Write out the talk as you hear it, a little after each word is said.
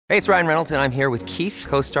Hey, it's Ryan Reynolds, and I'm here with Keith,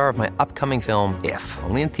 co-star of my upcoming film, If,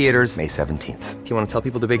 only in theaters May 17th. Do you want to tell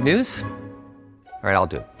people the big news? All right, I'll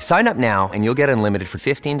do it. Sign up now and you'll get unlimited for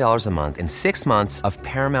 $15 a month and 6 months of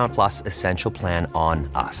Paramount Plus Essential Plan on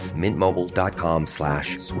us.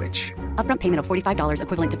 MintMobile.com/switch. Upfront payment of $45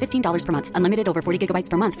 equivalent to $15 per month. Unlimited over 40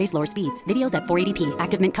 gigabytes per month. Face lower speeds. Videos at 480p.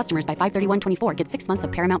 Active Mint customers by 531.24 get 6 months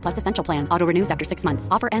of Paramount Plus Essential Plan. Auto renews after 6 months.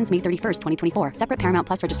 Offer ends May 31st, 2024. Separate Paramount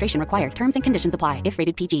Plus registration required. Terms and conditions apply if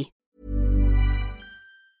rated PG.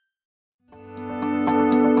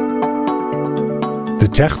 The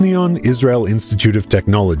Technion Israel Institute of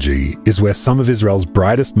Technology is where some of Israel's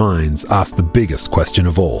brightest minds ask the biggest question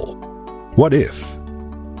of all. What if?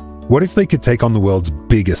 What if they could take on the world's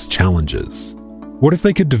biggest challenges? What if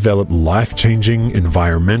they could develop life-changing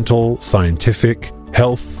environmental, scientific,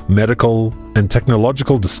 health, medical, and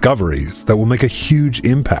technological discoveries that will make a huge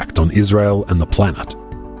impact on Israel and the planet?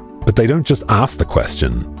 But they don't just ask the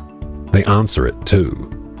question, they answer it too.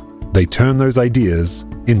 They turn those ideas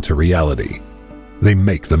into reality. They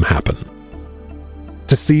make them happen.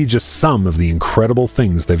 To see just some of the incredible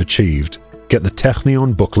things they've achieved, get the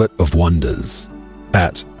Technion Booklet of Wonders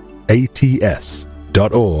at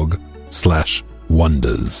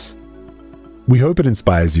ats.org/wonders. We hope it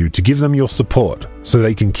inspires you to give them your support so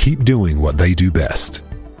they can keep doing what they do best.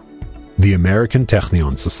 The American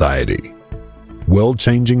Technion Society.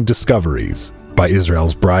 World-changing discoveries by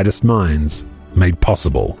Israel's brightest minds, made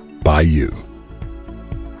possible by you.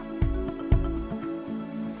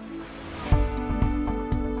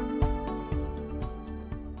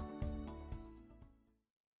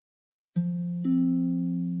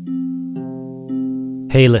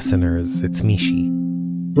 Hey listeners, it's Mishi.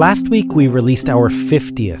 Last week we released our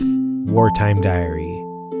 50th Wartime Diary.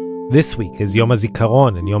 This week is Yom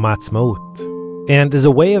HaZikaron and Yom HaAtzmaut. And as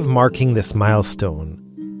a way of marking this milestone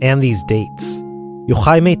and these dates,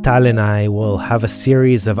 Yochai Meital and I will have a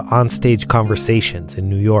series of onstage conversations in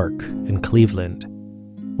New York and Cleveland.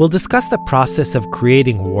 We'll discuss the process of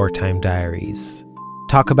creating Wartime Diaries,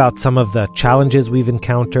 talk about some of the challenges we've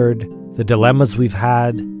encountered, the dilemmas we've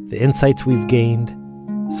had, the insights we've gained.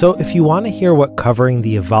 So if you want to hear what covering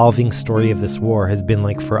the evolving story of this war has been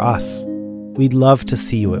like for us, we'd love to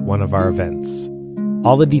see you at one of our events.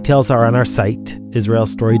 All the details are on our site,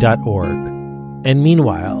 israelstory.org. And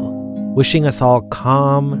meanwhile, wishing us all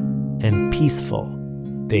calm and peaceful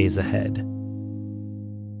days ahead.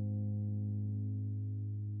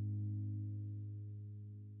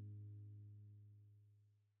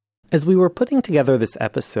 As we were putting together this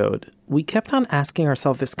episode, we kept on asking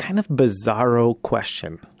ourselves this kind of bizarro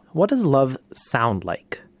question. What does love sound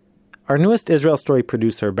like? Our newest Israel Story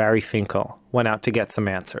producer, Barry Finkel, went out to get some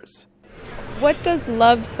answers. What does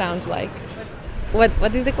love sound like?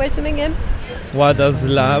 What is the question again? What does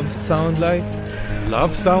love sound like?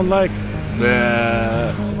 Love sound like?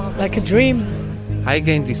 Like a dream. High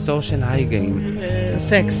gain, distortion, high gain.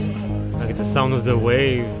 Sex. Like the sound of the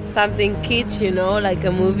wave. Something kitsch, like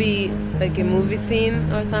a movie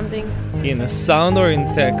scene or something. In a sound or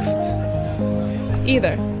in text?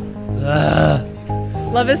 Either.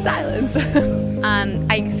 Love is silence.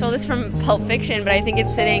 I stole this from Pulp Fiction, but I think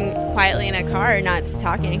it's sitting quietly in a car, not just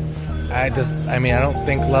talking. I don't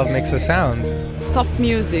think love makes a sound. Soft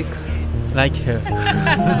music. Like her.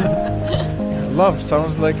 Love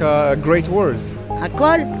sounds like a great word.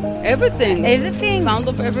 Akol. Everything. Everything. Sound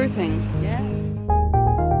of everything. Yeah.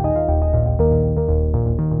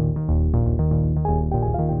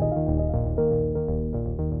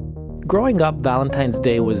 Growing up, Valentine's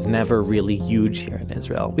Day was never really huge here in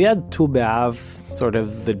Israel. We had Tu B'Av, sort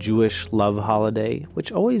of the Jewish love holiday,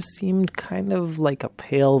 which always seemed kind of like a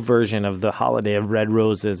pale version of the holiday of red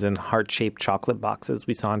roses and heart-shaped chocolate boxes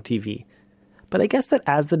we saw on TV. But I guess that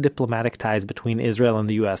as the diplomatic ties between Israel and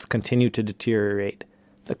the U.S. continue to deteriorate,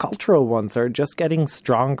 the cultural ones are just getting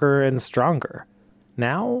stronger and stronger.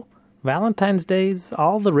 Now, Valentine's Day's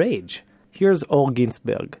all the rage. Here's Or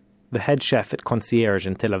Ginsberg, the head chef at Concierge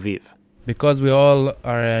in Tel Aviv. Because we all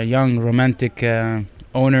are young, romantic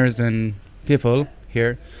owners and people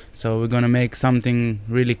here, so we're going to make something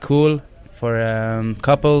really cool for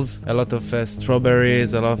couples. A lot of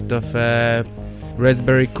strawberries, a lot of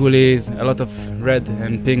raspberry coulis, a lot of red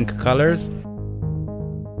and pink colors.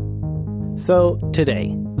 So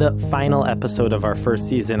today, the final episode of our first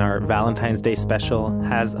season, our Valentine's Day special,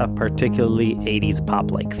 has a particularly 80s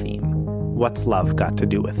pop-like theme. What's love got to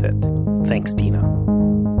do with it? Thanks, Tina.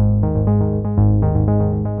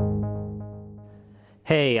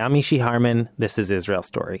 Hey, I'm Ishi Harman. This is Israel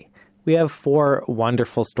Story. We have 4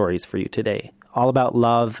 wonderful stories for you today, all about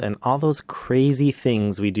love and all those crazy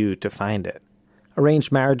things we do to find it.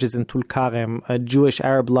 arranged marriages in Tulkarem, a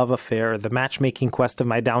Jewish-Arab love affair, the matchmaking quest of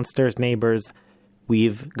my downstairs neighbors.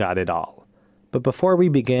 We've got it all. But before we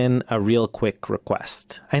begin, a real quick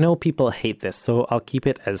request. I know people hate this, so I'll keep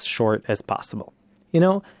it as short as possible. You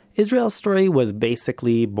know, Israel Story was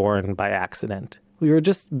basically born by accident. We were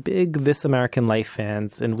just big This American Life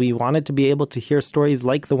fans, and we wanted to be able to hear stories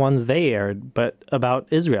like the ones they aired, but about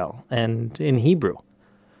Israel, and in Hebrew.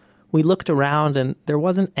 We looked around, and there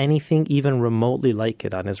wasn't anything even remotely like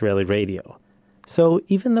it on Israeli radio. So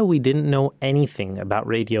even though we didn't know anything about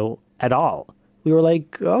radio at all, we were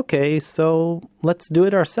like, okay, so let's do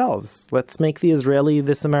it ourselves. Let's make the Israeli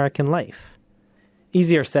This American Life.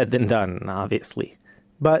 Easier said than done, obviously.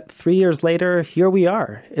 But 3 years later, here we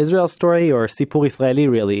are. Israel Story, or Sipur Israeli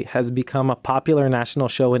really, has become a popular national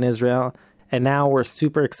show in Israel, and now we're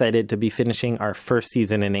super excited to be finishing our first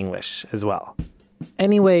season in English as well.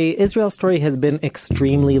 Anyway, Israel Story has been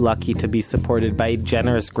extremely lucky to be supported by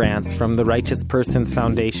generous grants from the Righteous Persons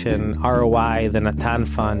Foundation, ROI, the Natan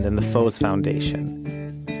Fund, and the Foes Foundation.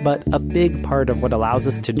 But a big part of what allows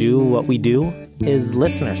us to do what we do is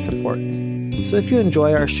listener support. So if you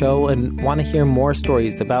enjoy our show and want to hear more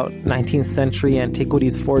stories about 19th century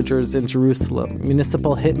antiquities forgers in Jerusalem,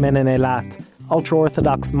 municipal hitmen in Eilat,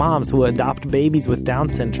 ultra-Orthodox moms who adopt babies with Down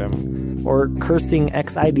syndrome, or cursing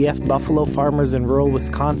ex-IDF buffalo farmers in rural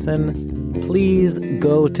Wisconsin, please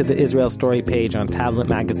go to the Israel Story page on Tablet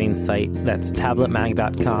Magazine's site, that's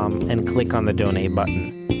tabletmag.com, and click on the donate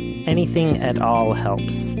button. Anything at all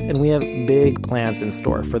helps, and we have big plans in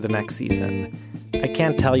store for the next season. I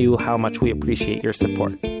can't tell you how much we appreciate your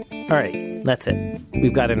support. All right, that's it.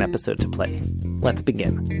 We've got an episode to play. Let's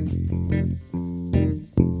begin.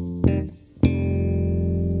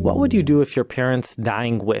 What would you do if your parents'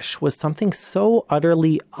 dying wish was something so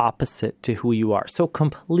utterly opposite to who you are, so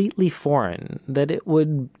completely foreign, that it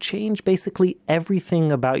would change basically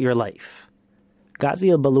everything about your life?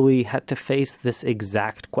 Ghazi Al-Buliwi had to face this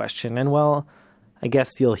exact question, and well, I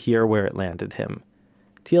guess you'll hear where it landed him.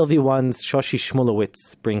 TLV1's Shoshi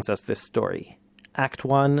Shmulowitz brings us this story. Act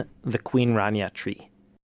 1, The Queen Rania Tree.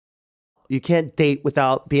 You can't date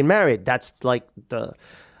without being married. That's like the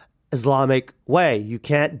Islamic way. You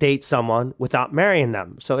can't date someone without marrying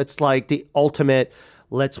them. So it's like the ultimate,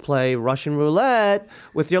 let's play Russian roulette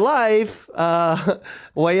with your life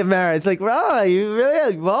way of marriage. It's like, oh, you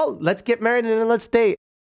really, well, let's get married and then let's date.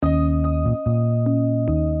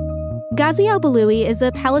 Ghazi Al-Buliwi is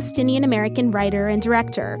a Palestinian-American writer and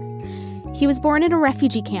director. He was born in a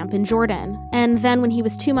refugee camp in Jordan, and then when he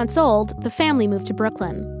was 2 months old, the family moved to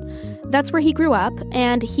Brooklyn. That's where he grew up,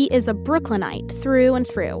 and he is a Brooklynite through and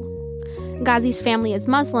through. Ghazi's family is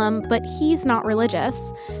Muslim, but he's not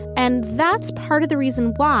religious, and that's part of the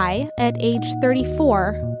reason why, at age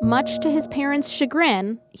 34, much to his parents'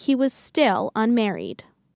 chagrin, he was still unmarried.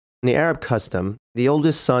 In the Arab custom, the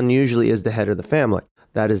oldest son usually is the head of the family.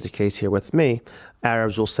 That is the case here with me.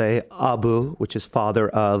 Arabs will say Abu, which is father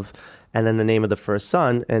of, and then the name of the first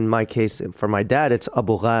son. In my case, for my dad, it's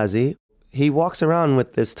Abu Ghazi. He walks around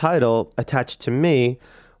with this title attached to me,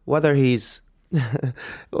 whether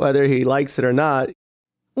whether he likes it or not.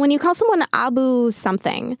 When you call someone Abu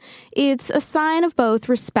something, it's a sign of both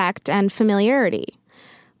respect and familiarity.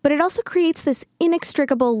 But it also creates this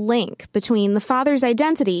inextricable link between the father's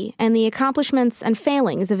identity and the accomplishments and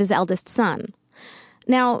failings of his eldest son.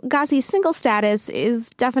 Now, Ghazi's single status is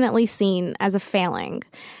definitely seen as a failing.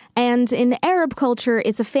 And in Arab culture,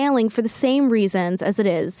 it's a failing for the same reasons as it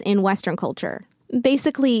is in Western culture.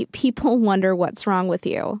 Basically, people wonder what's wrong with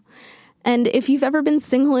you. And if you've ever been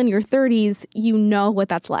single in your 30s, you know what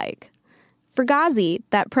that's like. For Ghazi,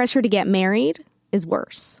 that pressure to get married is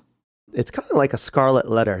worse. It's kind of like a scarlet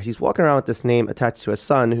letter. He's walking around with this name attached to a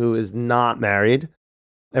son who is not married.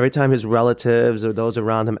 Every time his relatives or those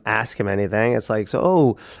around him ask him anything, it's like,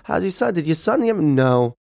 so, how's your son? Did your son get him?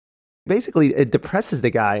 No. Basically, it depresses the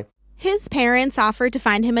guy. His parents offered to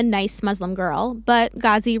find him a nice Muslim girl, but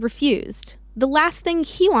Ghazi refused. The last thing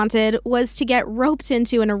he wanted was to get roped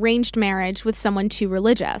into an arranged marriage with someone too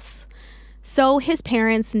religious. So his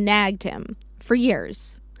parents nagged him for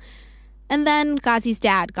years. And then Ghazi's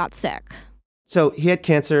dad got sick. So he had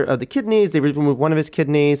cancer of the kidneys. They removed one of his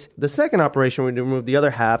kidneys. The second operation, we removed the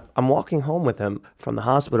other half. I'm walking home with him from the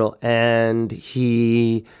hospital, and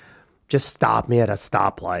he just stopped me at a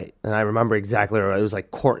stoplight. And I remember exactly where it was,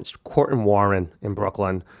 like Court and Warren in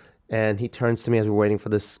Brooklyn. And he turns to me as we're waiting for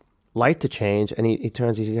this light to change. And he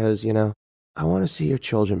turns, he goes, you know, I want to see your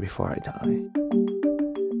children before I die.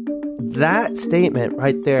 That statement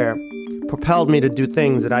right there propelled me to do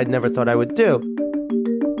things that I'd never thought I would do.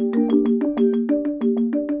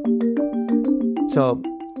 So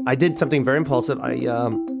I did something very impulsive. I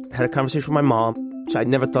had a conversation with my mom, which I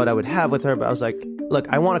never thought I would have with her, but I was like, look,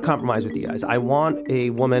 I want to compromise with you guys. I want a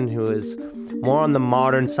woman who is more on the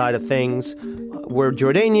modern side of things. We're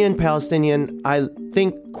Jordanian, Palestinian. I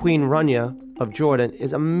think Queen Rania of Jordan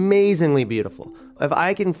is amazingly beautiful. If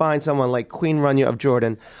I can find someone like Queen Rania of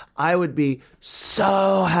Jordan, I would be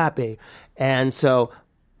so happy. And so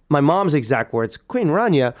my mom's exact words, Queen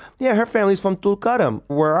Rania, yeah, her family's from Tulkarm,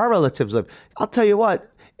 where our relatives live. I'll tell you what,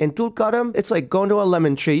 in Tulkarm, it's like going to a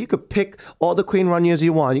lemon tree. You could pick all the Queen Ranias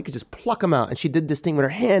you want. You could just pluck them out. And she did this thing with her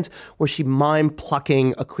hands where she mimed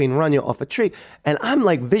plucking a Queen Rania off a tree. And I'm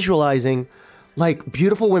like visualizing like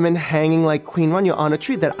beautiful women hanging like Queen Rania on a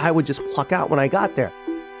tree that I would just pluck out when I got there.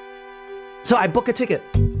 So I book a ticket.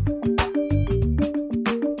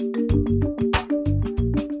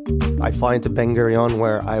 I fly into Ben Gurion,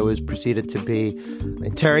 where I was proceeded to be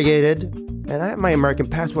interrogated. And I have my American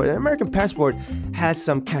passport. An American passport has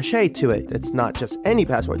some cachet to it. It's not just any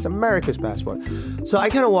passport. It's America's passport. So I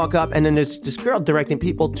kind of walk up, and then there's this girl directing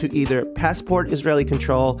people to either Passport Israeli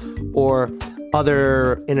Control or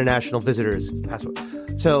other international visitors' passport.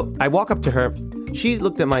 So I walk up to her. She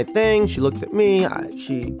looked at my thing. She looked at me.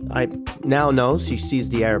 I now know she sees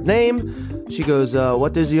the Arab name. She goes,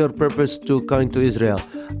 what is your purpose to coming to Israel?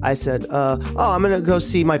 I said, I'm going to go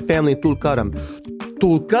see my family in Tulkarm.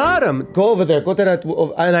 Tulkarm? Go over there. Go to that.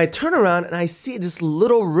 And I turn around and I see this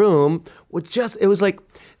little room with it was like,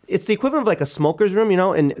 it's the equivalent of like a smoker's room,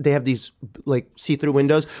 and they have these like see-through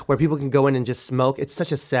windows where people can go in and just smoke. It's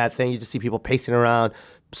such a sad thing. You just see people pacing around,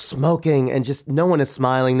 smoking, and just no one is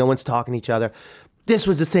smiling. No one's talking to each other. This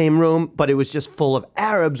was the same room, but it was just full of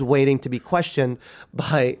Arabs waiting to be questioned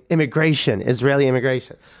by immigration, Israeli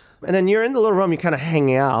immigration. And then you're in the little room, you're kind of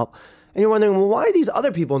hanging out, and you're wondering, well, why are these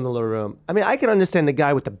other people in the little room? I mean, I can understand the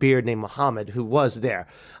guy with the beard named Muhammad who was there.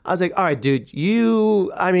 I was like, all right, dude,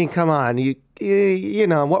 come on, you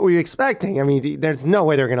know, what were you expecting? I mean, there's no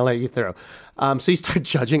way they're going to let you through. So you start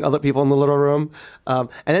judging other people in the little room. And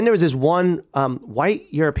then there was this one white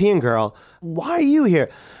European girl. Why are you here?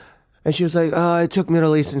 And she was like, I took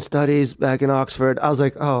Middle Eastern Studies back in Oxford. I was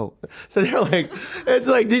like, oh. So they're like, it's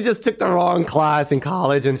like she just took the wrong class in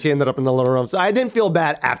college and she ended up in the little room. So I didn't feel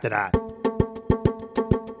bad after that.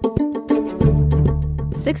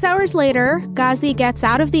 6 hours later, Ghazi gets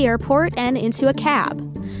out of the airport and into a cab.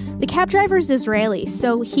 The cab driver's Israeli,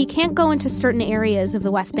 so he can't go into certain areas of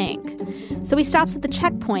the West Bank. So he stops at the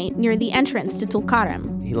checkpoint near the entrance to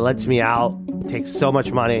Tulkarm. He lets me out, takes so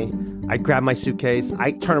much money. I grab my suitcase.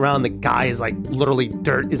 I turn around. The guy is like, literally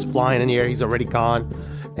dirt is flying in the air. He's already gone.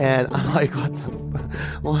 And I'm like,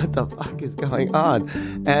 what the fuck is going on?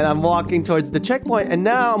 And I'm walking towards the checkpoint. And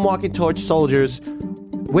now I'm walking towards soldiers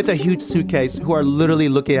with a huge suitcase who are literally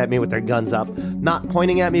looking at me with their guns up. Not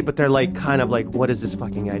pointing at me, but they're like, kind of like, what is this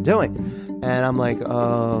fucking guy doing? And I'm like,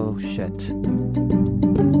 oh, shit.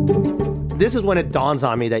 This is when it dawns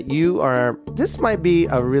on me that this might be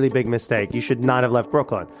a really big mistake. You should not have left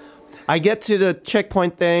Brooklyn. I get to the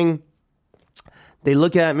checkpoint thing. They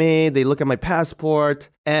look at me. They look at my passport.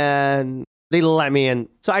 And they let me in.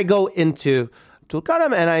 So I go into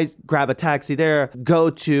Tulkarm and I grab a taxi there. Go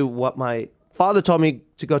to what my father told me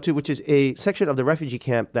to go to, which is a section of the refugee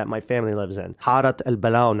camp that my family lives in. Harat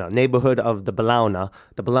al-Balauna, neighborhood of the Balauna.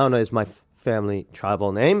 The Balauna is my family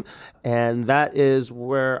tribal name. And that is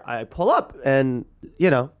where I pull up and,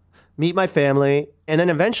 meet my family. And then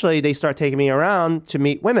eventually they start taking me around to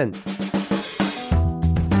meet women.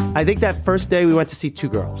 I think that first day we went to see 2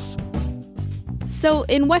 girls. So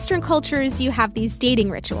in Western cultures, you have these dating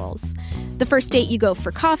rituals. The first date, you go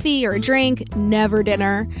for coffee or a drink, never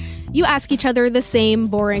dinner. You ask each other the same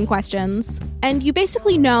boring questions. And you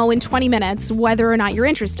basically know in 20 minutes whether or not you're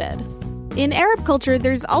interested. In Arab culture,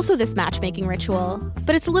 there's also this matchmaking ritual,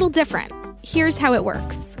 but it's a little different. Here's how it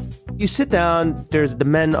works. You sit down, there's the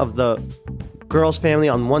men of the girl's family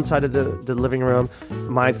on one side of the living room.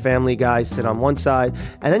 My family guys sit on one side.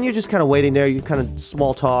 And then you're just kind of waiting there. You kind of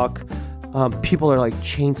small talk. People are like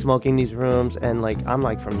chain smoking these rooms. And like, I'm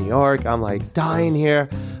like from New York. I'm like dying here.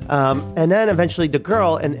 And then eventually the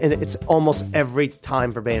girl, and it's almost every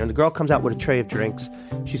time verbatim. The girl comes out with a tray of drinks.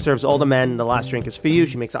 She serves all the men. The last drink is for you.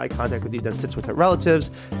 She makes eye contact with you, then sits with her relatives.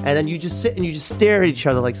 And then you just sit and you just stare at each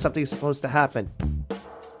other like something's supposed to happen.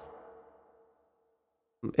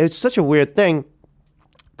 It's such a weird thing,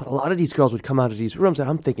 but a lot of these girls would come out of these rooms and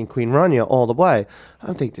I'm thinking Queen Rania all the way.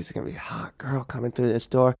 I'm thinking this is going to be a hot girl coming through this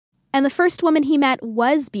door. And the first woman he met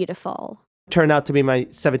was beautiful. Turned out to be my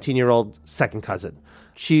 17-year-old second cousin.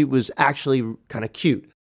 She was actually kind of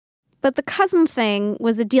cute. But the cousin thing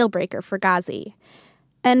was a deal breaker for Ghazi.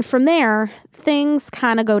 And from there, things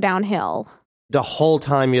kind of go downhill. The whole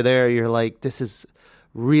time you're there, you're like, this is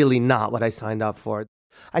really not what I signed up for.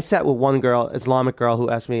 I sat with one girl, Islamic girl, who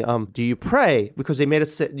asked me, do you pray? Because they made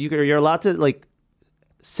us sit. You're allowed to like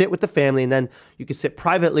sit with the family, and then you can sit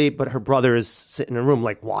privately, but her brother is sitting in a room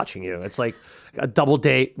like watching you. It's like a double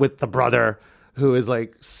date with the brother who is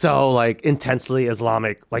like so like intensely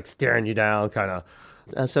Islamic, like staring you down kind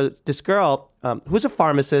of. So this girl, who's a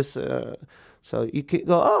pharmacist, so you could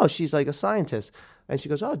go, oh, she's like a scientist. And she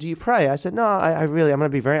goes, oh, do you pray? I said, no, I'm going to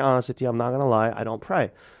be very honest with you. I'm not going to lie. I don't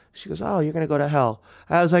pray. She goes, oh, you're going to go to hell.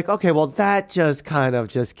 And I was like, okay, well, that just kind of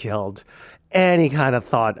just killed any kind of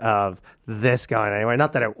thought of this going anywhere.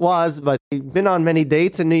 Not that it was, but I've been on many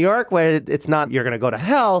dates in New York where it's not you're going to go to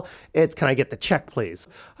hell. It's, can I get the check, please?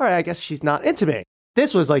 All right, I guess she's not into me.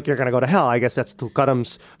 This was like, you're going to go to hell. I guess that's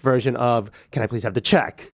Tulkarm's version of, can I please have the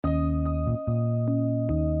check?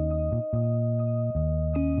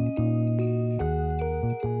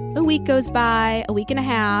 A week goes by, a week and a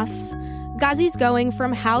half. Ghazi's going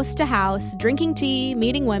from house to house, drinking tea,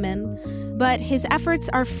 meeting women, but his efforts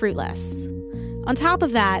are fruitless. On top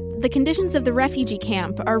of that, the conditions of the refugee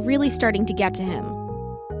camp are really starting to get to him.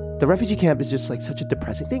 The refugee camp is just like such a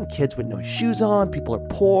depressing thing. Kids with no shoes on, people are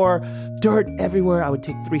poor, dirt everywhere. I would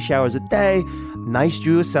take 3 showers a day. Nice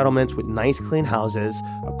Jewish settlements with nice clean houses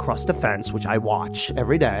across the fence, which I watch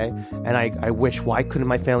every day. And I wish, why couldn't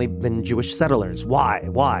my family been Jewish settlers? Why?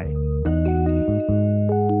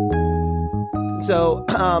 So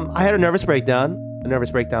I had a nervous breakdown. A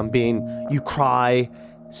nervous breakdown being you cry,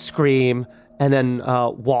 scream, and then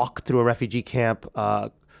walk through a refugee camp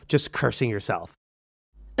just cursing yourself.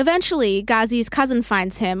 Eventually, Ghazi's cousin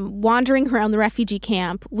finds him wandering around the refugee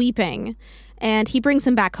camp, weeping, and he brings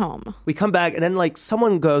him back home. We come back, and then like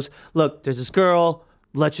someone goes, look, there's this girl.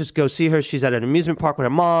 Let's just go see her. She's at an amusement park with her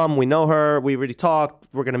mom. We know her. We already talked.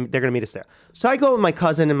 They're gonna meet us there. So I go with my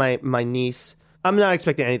cousin and my niece. I'm not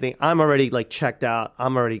expecting anything. I'm already like checked out.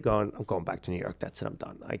 I'm going back to New York. That's it. I'm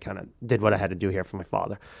done. I kind of did what I had to do here for my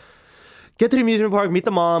father. Get to the amusement park, meet the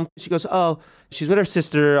mom. She goes, oh, she's with her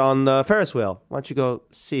sister on the Ferris wheel. Why don't you go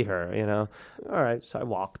see her, you know? All right, so I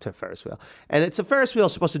walk to Ferris wheel. And it's a Ferris wheel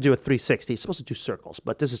supposed to do a 360. It's supposed to do circles,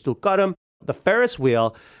 but this is Tulkarm. The Ferris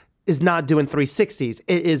wheel is not doing 360s.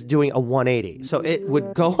 It is doing a 180. So it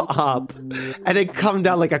would go up and then come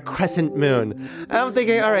down like a crescent moon. And I'm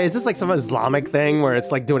thinking, all right, is this like some Islamic thing where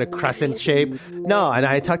it's like doing a crescent shape? No. And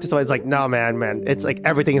I talked to someone, it's like, no, man. It's like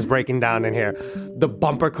everything is breaking down in here. The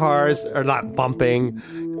bumper cars are not bumping.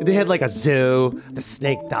 They had like a zoo. The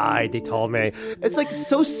snake died, they told me. It's like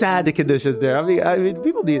so sad, the conditions there. I mean,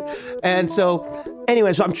 people need. And so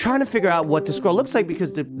anyway, so I'm trying to figure out what this girl looks like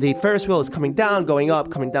because the Ferris wheel is coming down, going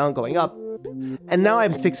up, coming down, going up. And now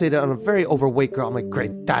I'm fixated on a very overweight girl. I'm like,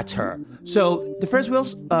 great, that's her. So the Ferris wheel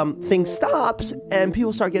thing stops and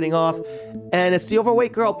people start getting off. And it's the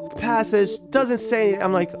overweight girl passes, doesn't say anything.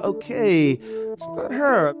 I'm like, okay, it's not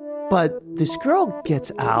her. But this girl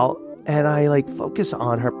gets out and I like focus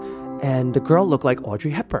on her. And the girl looked like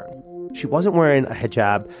Audrey Hepburn. She wasn't wearing a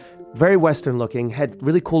hijab, very Western looking, had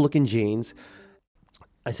really cool looking jeans.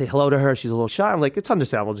 I say hello to her. She's a little shy. I'm like, it's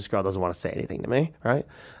understandable. This girl doesn't want to say anything to me, right?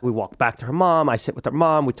 We walk back to her mom. I sit with her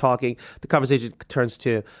mom. We're talking. The conversation turns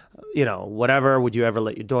to, you know, whatever. Would you ever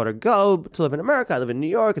let your daughter go to live in America? I live in New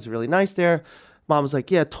York. It's really nice there. Mom was like,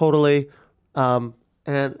 yeah, totally.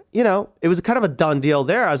 And, you know, it was kind of a done deal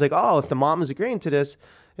there. I was like, oh, if the mom is agreeing to this,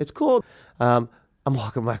 it's cool. I'm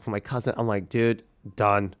walking back with my cousin. I'm like, dude,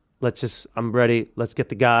 done. I'm ready. Let's get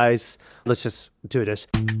the guys. Let's just do this.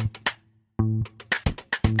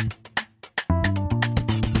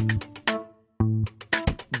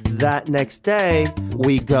 That next day,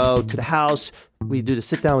 we go to the house. We do the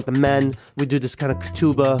sit down with the men. We do this kind of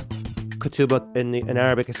ketubah in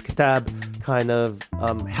Arabic is kitab, kind of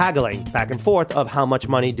haggling back and forth of how much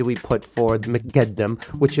money do we put for the Maqaddam,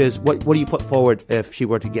 which is what do you put forward if she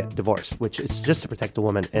were to get divorced, which is just to protect the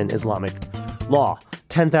woman in Islamic law.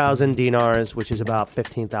 10,000 dinars, which is about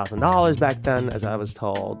 $15,000 back then, as I was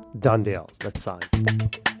told. Done deal. Let's sign.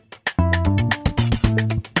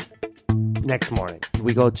 Next morning,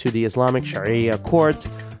 we go to the Islamic Sharia court,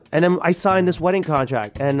 and then I sign this wedding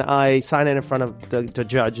contract, and I sign it in front of the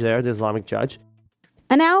judge there, the Islamic judge.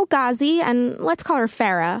 And now Ghazi, and let's call her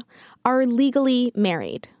Farah, are legally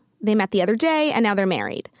married. They met the other day, and now they're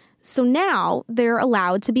married. So now they're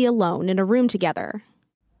allowed to be alone in a room together.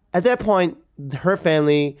 At that point, her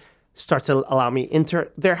family starts to allow me into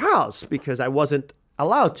their house because I wasn't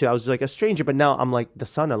allowed to. I was like a stranger, but now I'm like the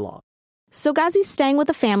son-in-law. So Ghazi's staying with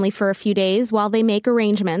the family for a few days while they make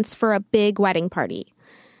arrangements for a big wedding party.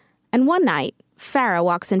 And one night, Farah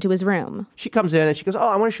walks into his room. She comes in and she goes, oh,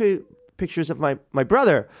 I want to show you pictures of my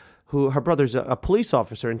brother who her brother's a police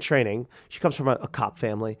officer in training. She comes from a cop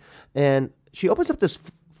family. And she opens up this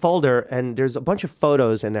folder, and there's a bunch of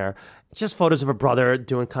photos in there. It's just photos of her brother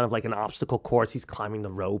doing kind of like an obstacle course. He's climbing the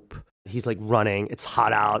rope. He's like running. It's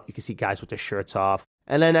hot out. You can see guys with their shirts off.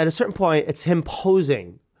 And then at a certain point, it's him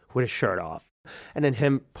posing with his shirt off. And then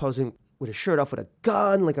him posing with his shirt off with a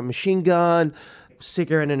gun, like a machine gun,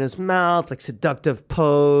 cigarette in his mouth, like seductive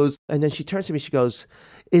pose. And then she turns to me, she goes,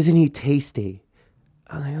 "Isn't he tasty?"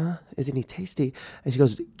 I'm like, "Huh? Isn't he tasty?" And she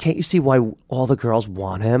goes, "Can't you see why all the girls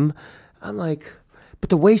want him?" I'm like, but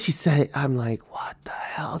the way she said it, I'm like, what the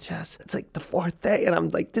hell, Jess? It's like the fourth day, and I'm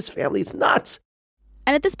like, this family is nuts.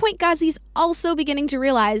 And at this point, Ghazi's also beginning to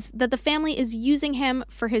realize that the family is using him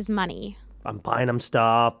for his money. I'm buying them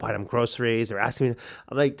stuff, buying them groceries. They're asking me.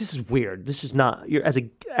 I'm like, this is weird. This is not, you're as an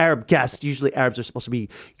Arab guest, usually Arabs are supposed to be,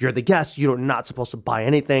 you're the guest. You're not supposed to buy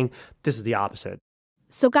anything. This is the opposite.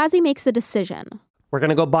 So Ghazi makes the decision. We're going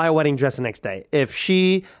to go buy a wedding dress the next day. If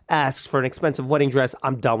she asks for an expensive wedding dress,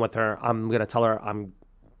 I'm done with her. I'm going to tell her I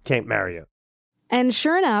can't marry you. And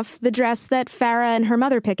sure enough, the dress that Farah and her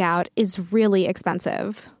mother pick out is really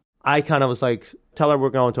expensive. I kind of was like, tell her we're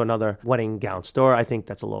going to another wedding gown store. I think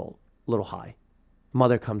that's a little high.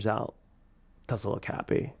 Mother comes out, doesn't look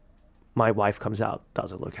happy. My wife comes out,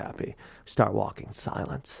 doesn't look happy. Start walking,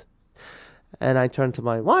 silence. And I turn to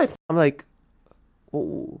my wife. I'm like,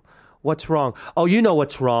 what's wrong? Oh, you know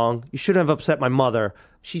what's wrong. You shouldn't have upset my mother.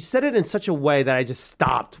 She said it in such a way that I just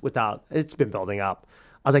stopped without, it's been building up.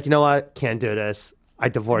 I was like, you know what? Can't do this. I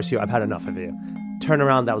divorce you. I've had enough of you. Turn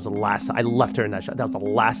around. That was the last time. I left her in that shot. That was the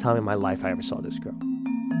last time in my life I ever saw this girl.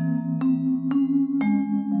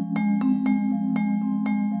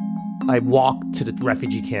 I walked to the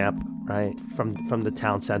refugee camp, right, from the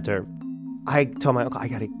town center. I told my uncle, I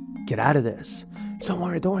got to get out of this. Don't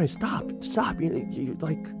worry, stop. You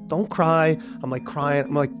like, don't cry. I'm like crying.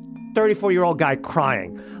 I'm like 34-year-old guy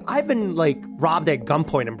crying. I've been like robbed at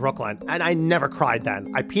gunpoint in Brooklyn, and I never cried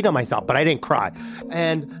then. I peed on myself, but I didn't cry.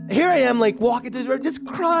 And here I am, like walking through the road, just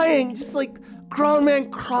crying, just like grown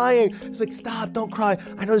man crying. He's like, stop, don't cry.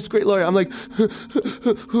 I know this great lawyer. I'm like,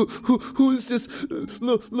 who is this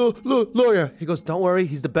lawyer? He goes, don't worry,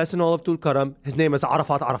 he's the best in all of Tulkarm. His name is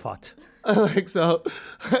Arafat. Like, so,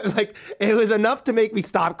 like, it was enough to make me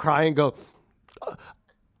stop crying and go,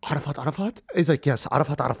 Arafat? He's like, yes,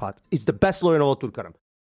 Arafat. He's the best lawyer in all of Tulkarm.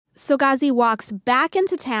 So Ghazi walks back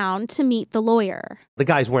into town to meet the lawyer. The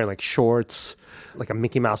guy's wearing like shorts, like a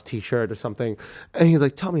Mickey Mouse t-shirt or something. And he's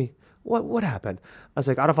like, tell me, what happened? I was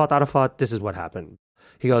like, Arafat, this is what happened.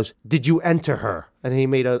 He goes, did you enter her? And he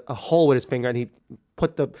made a hole with his finger and he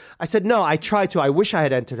put I said, no, I tried to. I wish I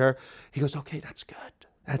had entered her. He goes, okay, that's good.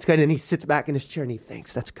 And he sits back in his chair and he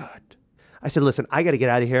thinks, that's good. I said, listen, I got to get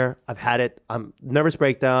out of here. I've had it. I'm nervous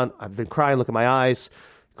breakdown. I've been crying. Look at my eyes.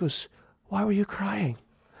 He goes, why were you crying?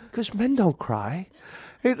 Because men don't cry.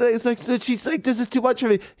 It's like, so she's like, this is too much for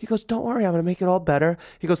me. He goes, don't worry, I'm going to make it all better.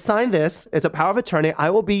 He goes, sign this. It's a power of attorney. I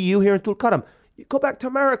will be you here in Tulkarm. You go back to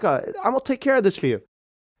America. I will take care of this for you.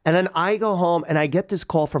 And then I go home and I get this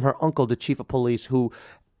call from her uncle, the chief of police, who,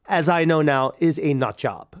 as I know now, is a nut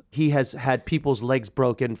job. He has had people's legs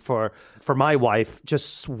broken for my wife,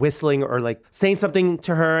 just whistling or like saying something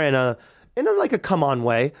to her in a like a come on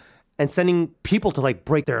way and sending people to like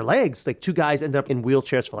break their legs. Like 2 guys ended up in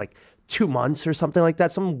wheelchairs for like 2 months or something like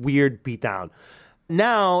that. Some weird beatdown.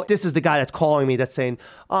 Now, this is the guy that's calling me that's saying,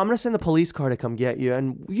 I'm going to send the police car to come get you.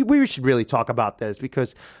 And we should really talk about this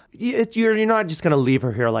because you're not just going to leave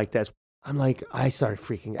her here like this. I'm like, I started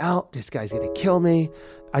freaking out. This guy's going to kill me.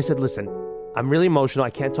 I said, listen, I'm really emotional.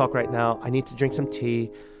 I can't talk right now. I need to drink some tea,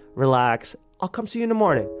 relax. I'll come see you in the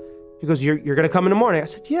morning. He goes, you're going to come in the morning? I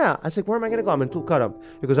said, yeah. I said, where am I going to go? I'm in Tulkarm.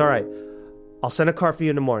 He goes, all right, I'll send a car for you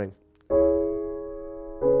in the morning.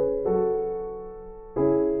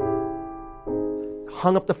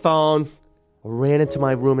 Hung up the phone, ran into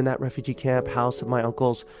my room in that refugee camp house of my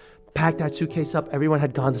uncle's, packed that suitcase up. Everyone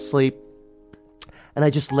had gone to sleep. And I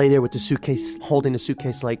just lay there with the suitcase, holding the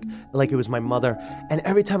suitcase like it was my mother. And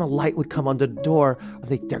every time a light would come on the door, I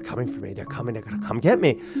think, they're coming for me. They're coming. They're going to come get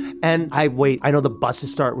me. And I wait. I know the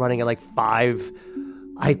buses start running at like 5.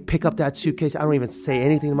 I pick up that suitcase. I don't even say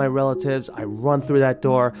anything to my relatives. I run through that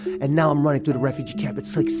door. And now I'm running through the refugee camp.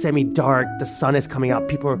 It's like semi-dark. The sun is coming out.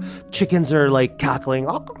 Chickens are like cackling.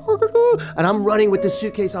 And I'm running with the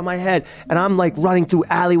suitcase on my head. And I'm like running through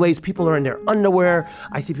alleyways. People are in their underwear.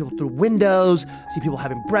 I see people through windows. I see people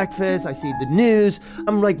having breakfast. I see the news.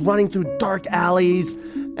 I'm like running through dark alleys.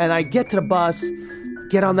 And I get to the bus,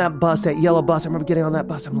 get on that bus, that yellow bus. I remember getting on that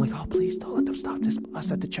bus. I'm like, oh, please don't let them stop this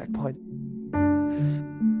bus at the checkpoint.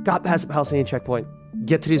 Got past the Palestinian checkpoint,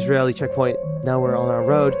 get to the Israeli checkpoint. Now we're on our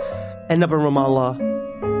road. End up in Ramallah.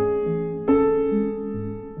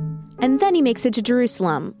 And then he makes it to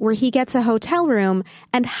Jerusalem, where he gets a hotel room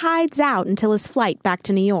and hides out until his flight back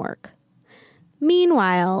to New York.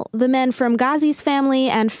 Meanwhile, the men from Ghazi's family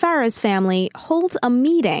and Farah's family hold a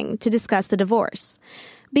meeting to discuss the divorce.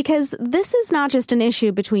 Because this is not just an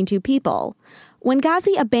issue between two people. When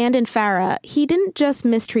Ghazi abandoned Farah, he didn't just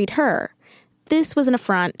mistreat her. This was an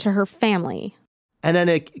affront to her family. And then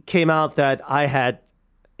it came out that I had,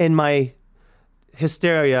 in my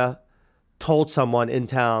hysteria, told someone in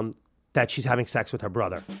town that she's having sex with her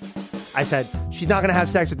brother. I said, she's not going to have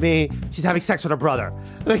sex with me. She's having sex with her brother.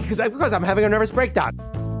 Because I'm having a nervous breakdown.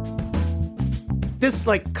 This,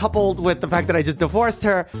 coupled with the fact that I just divorced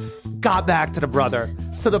her, got back to the brother.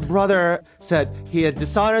 So the brother said he had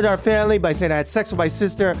dishonored our family by saying I had sex with my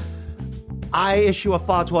sister. I issue a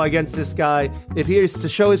fatwa against this guy. If he is to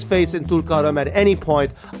show his face in Tulkarm at any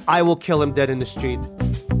point, I will kill him dead in the street.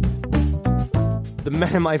 The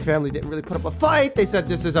men in my family didn't really put up a fight. They said,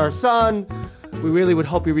 this is our son. We really would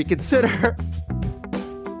hope you reconsider.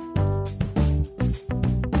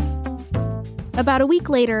 About a week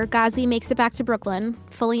later, Ghazi makes it back to Brooklyn,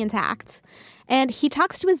 fully intact. And he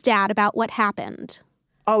talks to his dad about what happened.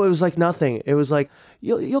 Oh, it was like nothing. It was like,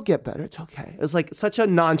 you'll get better. It's okay. It was like such a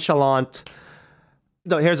nonchalant...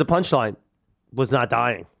 No, here's a punchline. Was not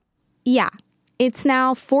dying. Yeah. It's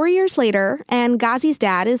now 4 years later, and Ghazi's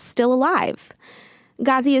dad is still alive.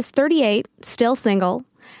 Ghazi is 38, still single,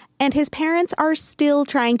 and his parents are still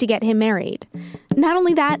trying to get him married. Not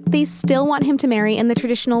only that, they still want him to marry in the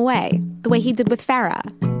traditional way, the way he did with Farah.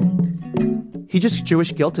 He just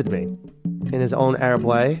Jewish guilted me in his own Arab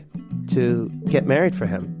way to get married for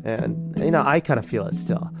him. And, I kind of feel it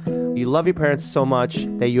still. You love your parents so much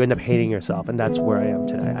that you end up hating yourself, and that's where I am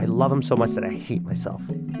today. I love them so much that I hate myself.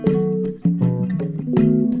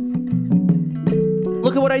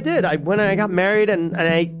 Look at what I did. I went and I got married and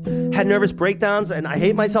I had nervous breakdowns and I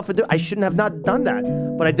hate myself for I shouldn't have not done that.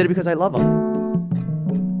 But I did it because I love them.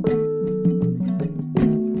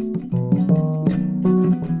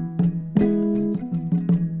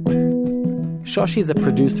 Shoshi's a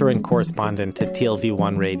producer and correspondent at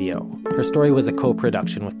TLV1 Radio. Her story was a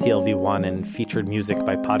co-production with TLV1 and featured music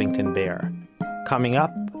by Poddington Bear. Coming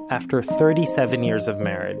up, after 37 years of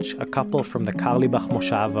marriage, a couple from the Karlibach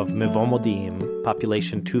Moshav of Mevo Modi'im,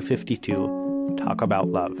 population 252, talk about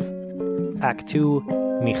love. Act 2,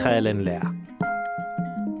 Michael and Leah.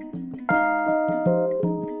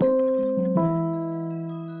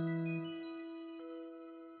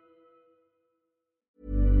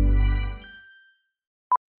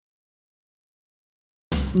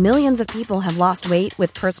 Millions of people have lost weight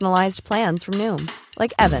with personalized plans from Noom.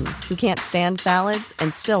 Like Evan, who can't stand salads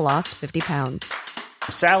and still lost 50 pounds.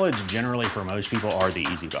 Salads generally for most people are the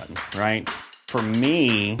easy button, right? For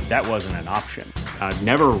me, that wasn't an option. I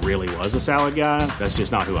never really was a salad guy. That's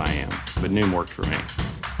just not who I am. But Noom worked for me.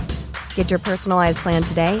 Get your personalized plan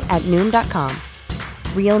today at Noom.com.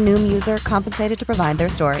 Real Noom user compensated to provide their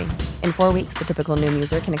story. In 4 weeks, the typical Noom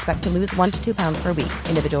user can expect to lose 1 to 2 pounds per week.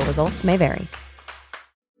 Individual results may vary.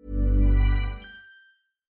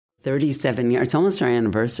 37 years. It's almost our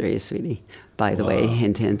anniversary, sweetie, by the way,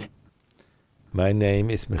 hint, hint. My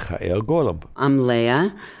name is Michael Golub. I'm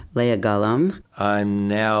Leah Golub. I'm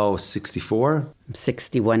now 64. I'm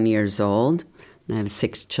 61 years old. I have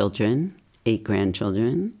 6 children, 8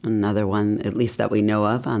 grandchildren, another one, at least that we know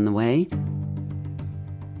of, on the way.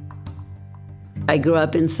 I grew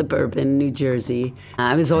up in suburban New Jersey.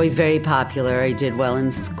 I was always very popular. I did well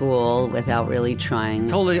in school without really trying.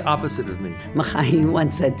 Totally opposite of me. Machai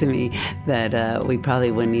once said to me that we probably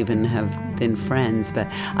wouldn't even have been friends, but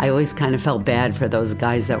I always kind of felt bad for those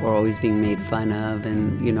guys that were always being made fun of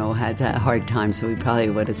and, had a hard time, so we probably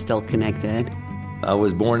would have still connected. I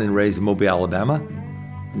was born and raised in Mobile, Alabama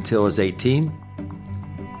until I was 18.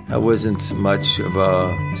 I wasn't much of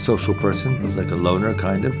a social person. I was like a loner,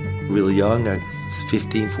 kind of. Really young, I was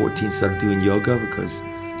 15, 14, started doing yoga because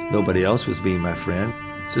nobody else was being my friend.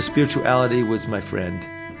 So spirituality was my friend.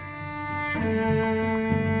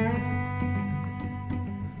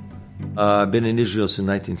 I've been in Israel since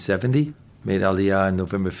 1970. Made Aliyah on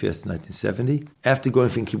November 5th, 1970. After going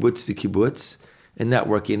from kibbutz to kibbutz and not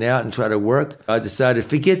working out and trying to work, I decided,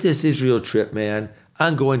 forget this Israel trip, man.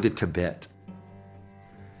 I'm going to Tibet.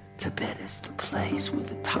 Tibet is the place with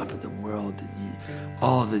the top of the world,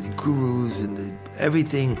 all the gurus and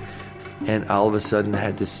everything. And all of a sudden I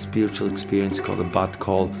had this spiritual experience called a bat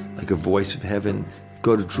call, like a voice from heaven,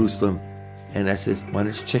 go to Jerusalem. And I said, why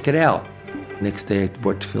don't you check it out? Next day I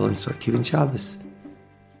bought tefillin and started keeping Shabbos.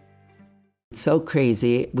 So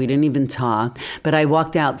crazy. We didn't even talk. But I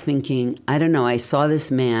walked out thinking, I don't know, I saw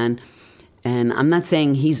this man, and I'm not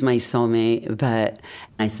saying he's my soulmate, but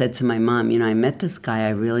I said to my mom, I met this guy, I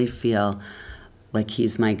really feel like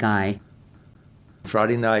he's my guy.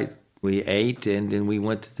 Friday night, we ate, and then we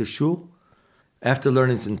went to the shul. After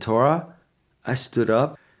learning some Torah, I stood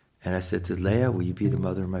up, and I said to Leah, will you be the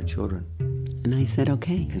mother of my children? And I said,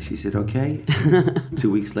 okay. And she said, okay.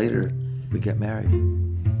 2 weeks later, we got married.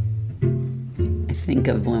 I think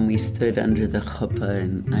of when we stood under the chuppah,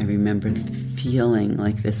 and I remember feeling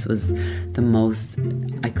like this was the most,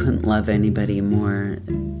 I couldn't love anybody more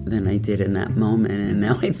than I did in that moment. And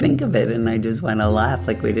now I think of it and I just want to laugh.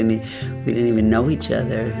 Like we didn't even know each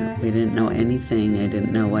other. We didn't know anything. I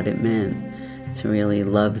didn't know what it meant to really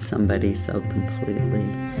love somebody so completely.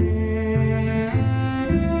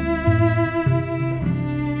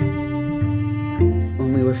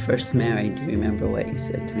 When we were first married, do you remember what you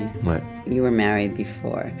said to me? What? You were married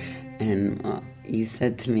before, and you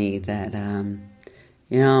said to me that,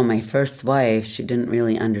 my first wife, she didn't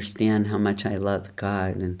really understand how much I loved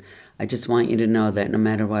God, and I just want you to know that no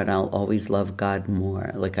matter what, I'll always love God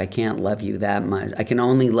more. Like, I can't love you that much. I can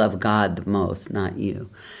only love God the most, not you.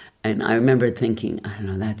 And I remember thinking, I don't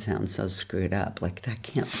know, that sounds so screwed up. Like, that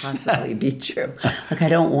can't possibly be true. Like, I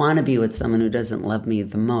don't want to be with someone who doesn't love me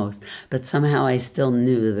the most. But somehow I still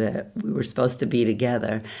knew that we were supposed to be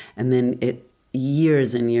together. And then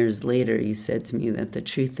years and years later, you said to me that the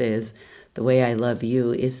truth is, the way I love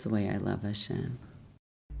you is the way I love Hashem.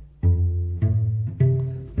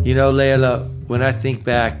 Leila, when I think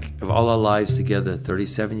back of all our lives together,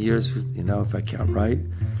 37 years, if I count right,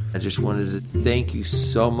 I just wanted to thank you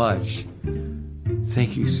so much.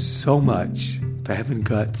 Thank you so much for having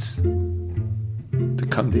guts to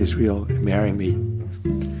come to Israel and marry me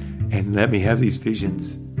and let me have these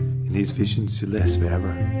visions, and these visions to last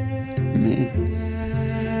forever.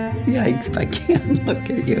 Yikes, I can't look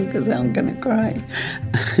at you because I'm going to cry.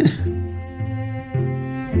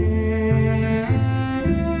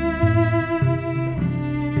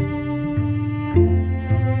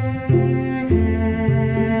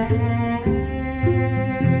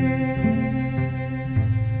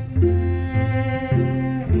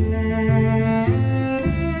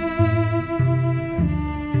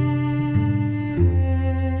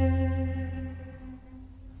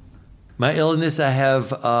 My illness, I have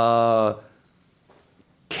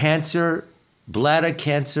cancer, bladder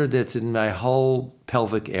cancer that's in my whole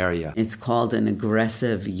pelvic area. It's called an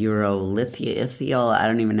aggressive urolithial, I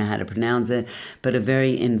don't even know how to pronounce it, but a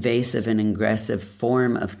very invasive and aggressive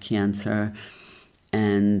form of cancer.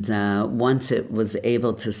 And once it was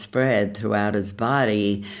able to spread throughout his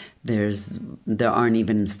body, there aren't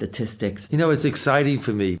even statistics. It's exciting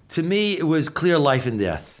for me. To me, it was clear life and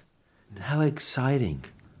death. How exciting.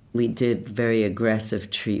 We did very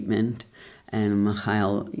aggressive treatment, and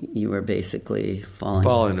Michael, you were basically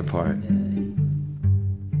falling apart.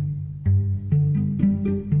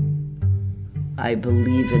 I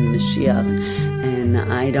believe in Mashiach, and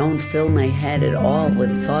I don't fill my head at all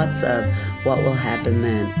with thoughts of what will happen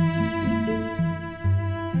then.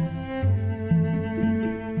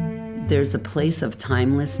 There's a place of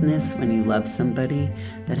timelessness when you love somebody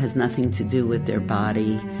that has nothing to do with their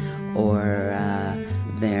body or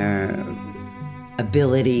their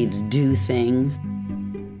ability to do things.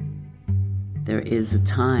 There is a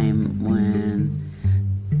time when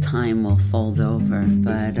time will fold over,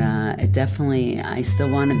 but I still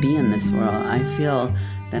want to be in this world. I feel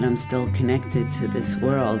that I'm still connected to this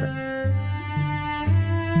world.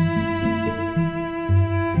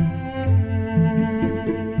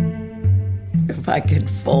 If I could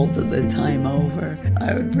fold the time over,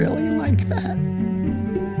 I would really like that.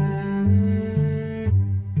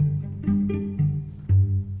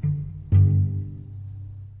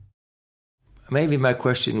 Maybe my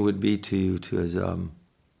question would be to you as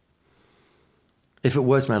if it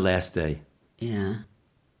was my last day. Yeah.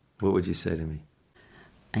 What would you say to me?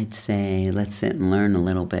 I'd say, let's sit and learn a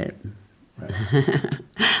little bit. Right.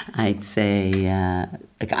 I'd say,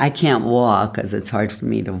 I can't walk because it's hard for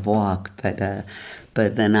me to walk, but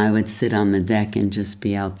then I would sit on the deck and just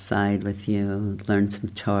be outside with you, learn some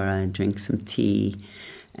Torah, drink some tea,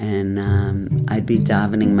 and I'd be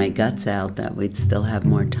davening my guts out that we'd still have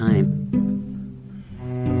more time.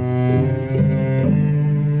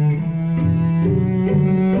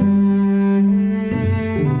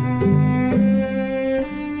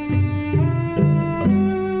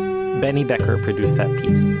 Benny Becker produced that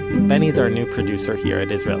piece. Benny's our new producer here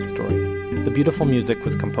at Israel Story. The beautiful music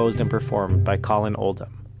was composed and performed by Colin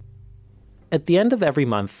Oldham. At the end of every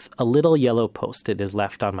month, a little yellow post-it is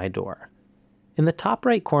left on my door. In the top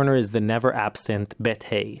right corner is the never-absent Bet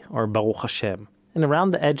Hey, or Baruch Hashem, and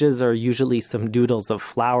around the edges are usually some doodles of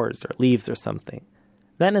flowers or leaves or something.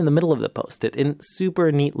 Then in the middle of the post-it, in super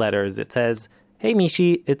neat letters, it says, "Hey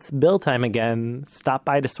Mishi, it's bill time again. Stop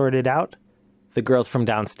by to sort it out." The girls from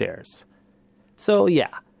downstairs. So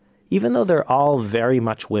yeah, even though they're all very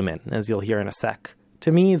much women, as you'll hear in a sec,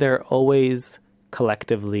 to me they're always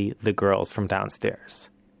collectively the girls from downstairs.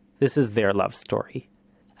 This is their love story.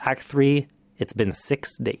 Act 3, it's been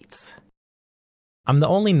 6 dates. I'm the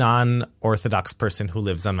only non-Orthodox person who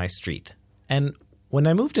lives on my street. And when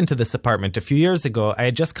I moved into this apartment a few years ago, I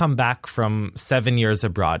had just come back from 7 years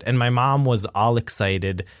abroad, and my mom was all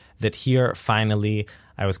excited that here, finally,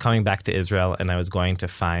 I was coming back to Israel and I was going to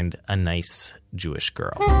find a nice Jewish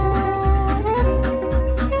girl.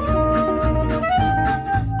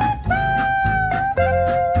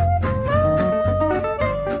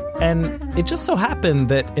 And it just so happened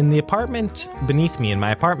that in the apartment beneath me, in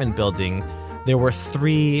my apartment building, there were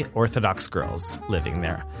 3 Orthodox girls living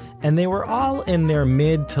there. And they were all in their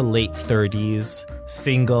mid to late 30s,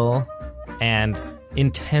 single, and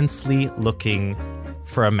intensely looking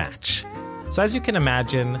for a match. So as you can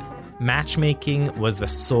imagine, matchmaking was the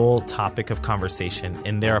sole topic of conversation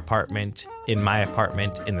in their apartment, in my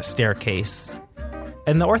apartment, in the staircase.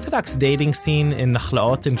 And the Orthodox dating scene in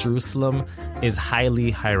Nachlaot in Jerusalem is highly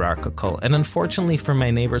hierarchical. And unfortunately for my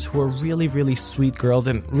neighbors, who are really, really sweet girls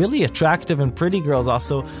and really attractive and pretty girls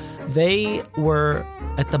also, they were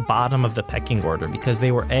at the bottom of the pecking order because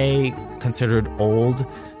they were A, considered old,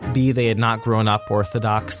 B, they had not grown up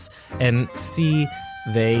Orthodox, and C,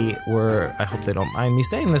 they were, I hope they don't mind me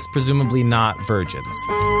saying this, presumably not virgins.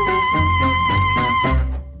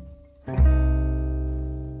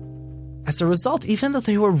 As a result, even though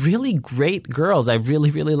they were really great girls, I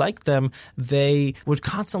really, really liked them, they would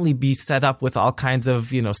constantly be set up with all kinds of,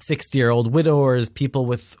 60-year-old widowers, people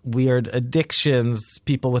with weird addictions,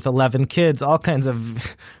 people with 11 kids, all kinds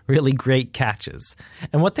of really great catches.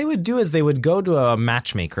 And what they would do is they would go to a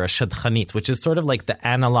matchmaker, a shadchanit, which is sort of like the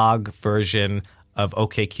analog version of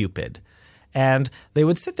OkCupid. And they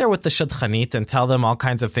would sit there with the shadchanit and tell them all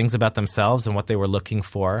kinds of things about themselves and what they were looking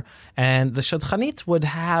for. And the shadchanit would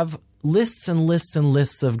have lists and lists and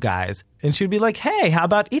lists of guys. And she'd be like, "Hey, how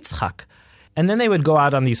about Yitzchak?" And then they would go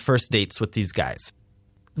out on these first dates with these guys.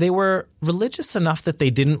 They were religious enough that they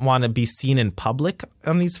didn't want to be seen in public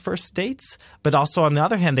on these first dates. But also, on the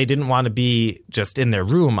other hand, they didn't want to be just in their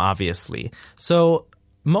room, obviously. So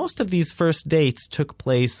most of these first dates took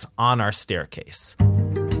place on our staircase.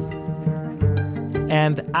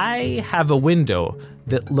 And I have a window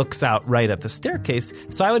that looks out right at the staircase,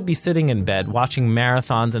 so I would be sitting in bed watching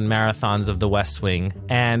marathons and marathons of The West Wing,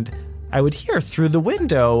 and I would hear through the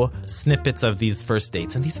window snippets of these first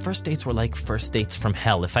dates. And these first dates were like first dates from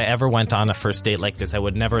hell. If I ever went on a first date like this, I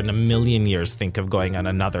would never in a million years think of going on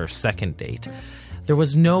another second date. There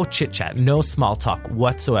was no chit-chat, no small talk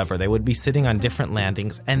whatsoever. They would be sitting on different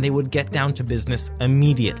landings, and they would get down to business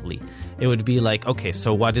immediately. It would be like, okay,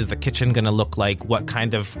 so what is the kitchen going to look like? What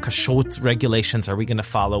kind of kashrut regulations are we going to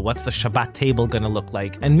follow? What's the Shabbat table going to look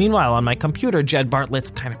like? And meanwhile, on my computer, Jed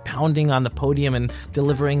Bartlett's kind of pounding on the podium and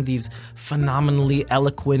delivering these phenomenally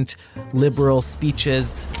eloquent, liberal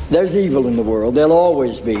speeches. There's evil in the world. There'll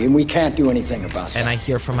always be, and we can't do anything about it. And I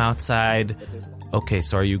hear from outside, okay,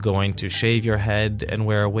 so are you going to shave your head and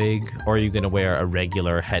wear a wig, or are you going to wear a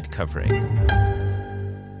regular head covering?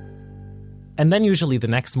 And then usually the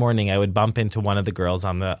next morning I would bump into one of the girls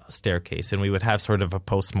on the staircase, and we would have sort of a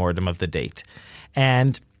post-mortem of the date.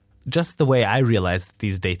 And just the way I realized that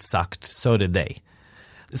these dates sucked, so did they.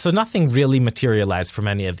 So nothing really materialized from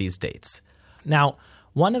any of these dates. Now,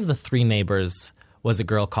 one of the 3 neighbors was a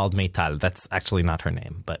girl called Meital. That's actually not her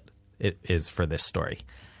name, but it is for this story.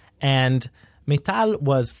 And Meital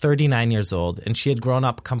was 39 years old, and she had grown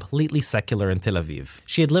up completely secular in Tel Aviv.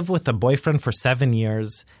 She had lived with a boyfriend for 7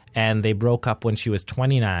 years, and they broke up when she was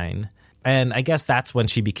 29, and I guess that's when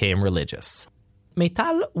she became religious.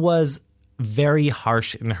 Meital was very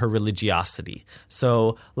harsh in her religiosity.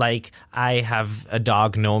 So, like, I have a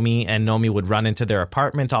dog, Nomi, and Nomi would run into their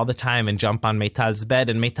apartment all the time and jump on Meital's bed,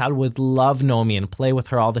 and Meital would love Nomi and play with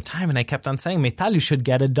her all the time. And I kept on saying, Meital, you should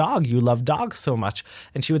get a dog. You love dogs so much.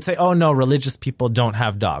 And she would say, oh, no, religious people don't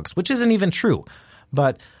have dogs, which isn't even true.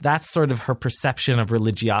 But that's sort of her perception of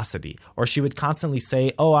religiosity. Or she would constantly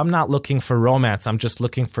say, oh, I'm not looking for romance. I'm just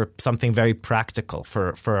looking for something very practical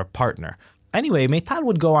for a partner. Anyway, Meital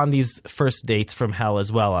would go on these first dates from hell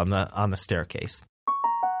as well on the staircase.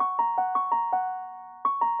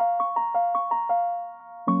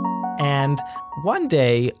 And one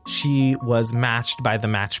day, she was matched by the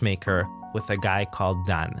matchmaker with a guy called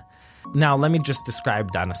Dan. Now, let me just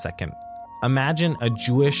describe Dan a second. Imagine a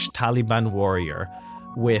Jewish Taliban warrior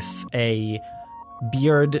with a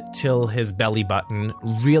beard till his belly button,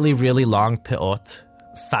 really, really long peot,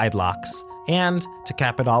 side locks. And to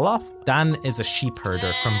cap it all off, Dan is a sheep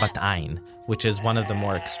herder from Bat Ain, which is one of the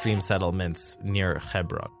more extreme settlements near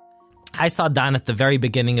Hebron. I saw Dan at the very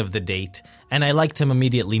beginning of the date, and I liked him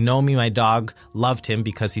immediately. Naomi, my dog, loved him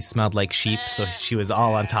because he smelled like sheep, so she was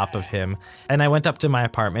all on top of him. And I went up to my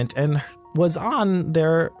apartment and was on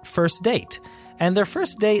their first date. And their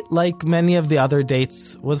first date, like many of the other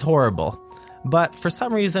dates, was horrible. But for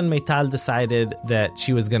some reason, Meital decided that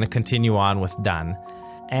she was going to continue on with Dan.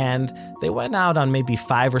 And they went out on maybe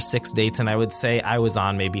 5 or 6 dates, and I would say I was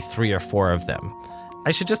on maybe 3 or 4 of them.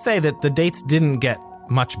 I should just say that the dates didn't get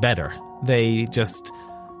much better. They just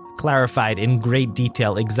clarified in great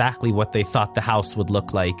detail exactly what they thought the house would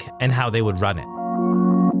look like and how they would run it.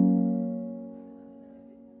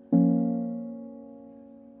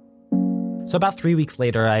 So about 3 weeks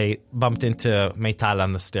later, I bumped into Meital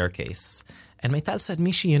on the staircase. And Meital said,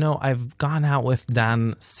 Mishi, I've gone out with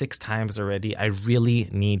Dan 6 times already. I really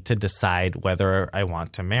need to decide whether I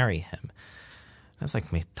want to marry him. I was like,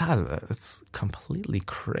 Meital, that's completely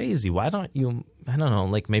crazy. Why don't you,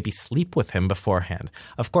 maybe sleep with him beforehand?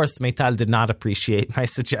 Of course, Meital did not appreciate my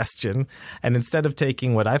suggestion. And instead of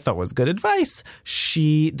taking what I thought was good advice,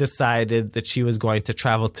 she decided that she was going to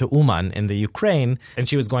travel to Uman in the Ukraine, and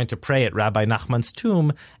she was going to pray at Rabbi Nachman's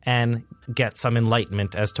tomb and get some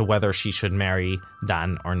enlightenment as to whether she should marry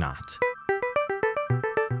Dan or not.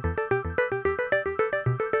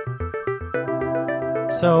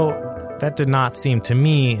 So that did not seem to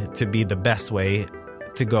me to be the best way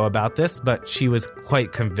to go about this, but she was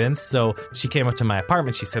quite convinced. So she came up to my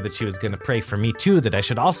apartment. She said that she was going to pray for me too, that I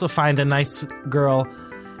should also find a nice girl.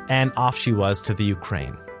 And off she was to the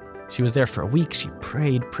Ukraine. She was there for a week. She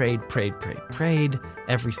prayed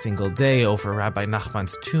every single day over Rabbi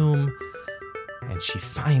Nachman's tomb. And she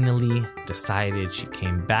finally decided. She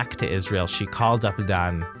came back to Israel. She called up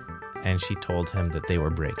Dan and she told him that they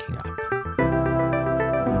were breaking up.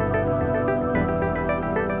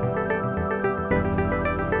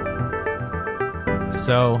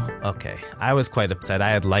 So, okay, I was quite upset.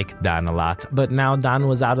 I had liked Dan a lot, but now Dan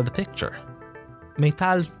was out of the picture.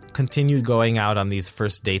 Meital continued going out on these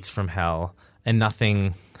first dates from hell, and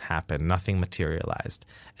nothing happened, nothing materialized.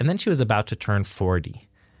 And then she was about to turn 40,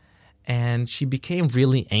 and she became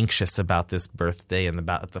really anxious about this birthday and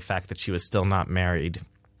about the fact that she was still not married.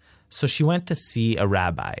 So she went to see a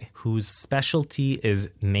rabbi whose specialty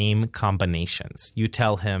is name combinations. You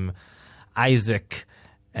tell him Isaac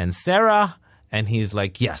and Sarah, and he's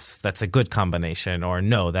like, yes, that's a good combination, or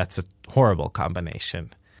no, that's a horrible combination.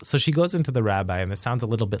 So she goes into the rabbi, and this sounds a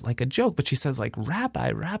little bit like a joke, but she says, like,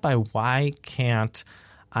 Rabbi, why can't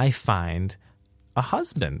I find a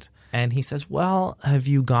husband? And he says, well, have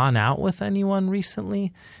you gone out with anyone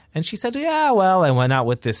recently? And she said, yeah, well, I went out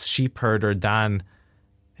with this sheep herder, Dan.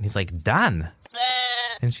 And he's like, Dan?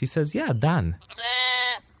 And she says, yeah, Dan.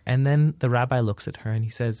 And then the rabbi looks at her and he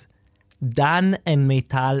says, Dan and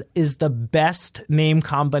Meital is the best name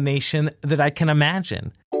combination that I can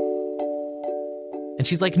imagine. And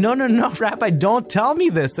she's like, no, Rabbi, don't tell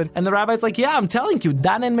me this. And the rabbi's like, yeah, I'm telling you,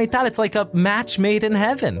 Dan and Meital, it's like a match made in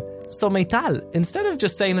heaven. So Meital, instead of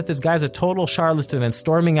just saying that this guy's a total charlatan and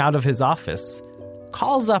storming out of his office,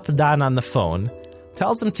 calls up Dan on the phone,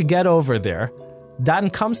 tells him to get over there.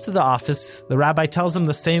 Dan comes to the office, the rabbi tells him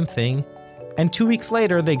the same thing, and 2 weeks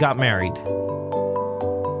later, they got married.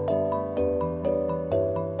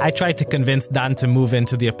 I tried to convince Dan to move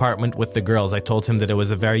into the apartment with the girls. I told him that it was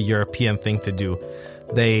a very European thing to do.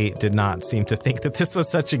 They did not seem to think that this was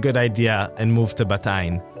such a good idea and moved to Bat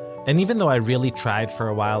Ain. And even though I really tried for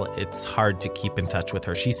a while, it's hard to keep in touch with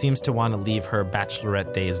her. She seems to want to leave her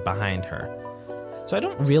bachelorette days behind her. So I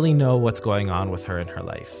don't really know what's going on with her in her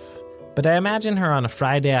life. But I imagine her on a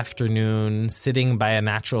Friday afternoon, sitting by a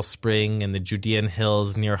natural spring in the Judean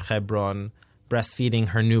hills near Hebron, breastfeeding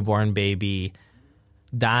her newborn baby.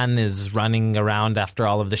 Dan is running around after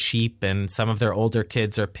all of the sheep, and some of their older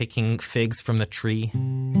kids are picking figs from the tree.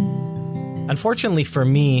 Unfortunately for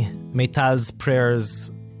me, Meital's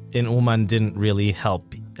prayers in Uman didn't really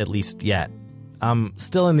help, at least yet. I'm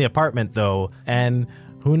still in the apartment, though, and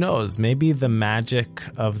who knows, maybe the magic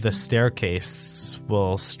of the staircase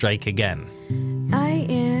will strike again. I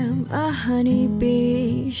am a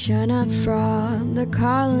honeybee, shut up from the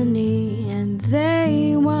colony, and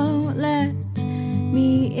they won't let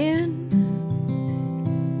me in.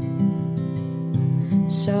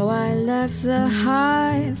 So I left the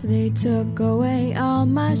hive, they took away all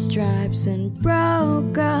my stripes and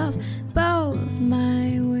broke off both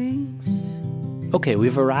my wings. Okay,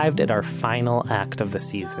 we've arrived at our final act of the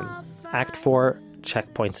season. Act 4,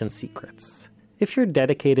 Checkpoints and Secrets. If you're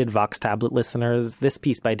dedicated Vox Tablet listeners, this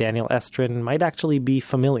piece by Daniel Estrin might actually be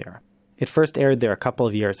familiar. It first aired there a couple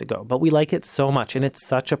of years ago, but we like it so much and it's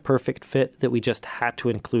such a perfect fit that we just had to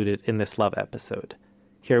include it in this love episode.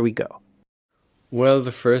 Here we go. Well,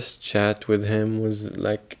 the first chat with him was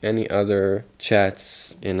like any other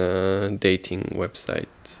chats in a dating website.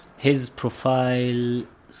 His profile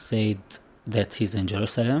said that he's in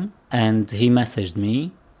Jerusalem, and he messaged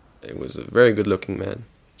me. He was a very good-looking man,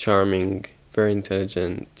 charming, very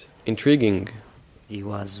intelligent, intriguing. He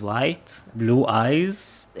was white, blue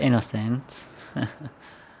eyes, innocent.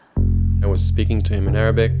 I was speaking to him in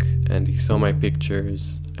Arabic, and he saw my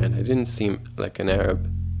pictures, and I didn't seem like an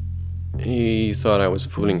Arab. He thought I was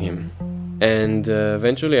fooling him. And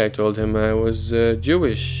eventually I told him I was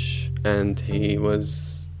Jewish, and he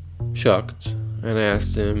was shocked. And I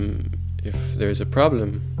asked him if there's a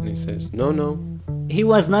problem, and he says, no. He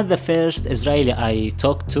was not the first Israeli I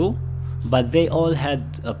talked to, but they all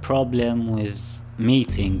had a problem with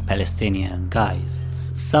meeting Palestinian guys.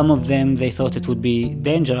 Some of them, they thought it would be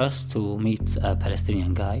dangerous to meet a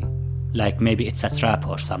Palestinian guy, like maybe it's a trap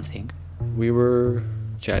or something. We were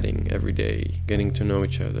chatting every day, getting to know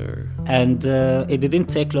each other. And it didn't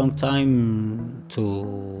take long time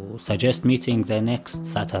to suggest meeting the next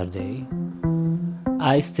Saturday.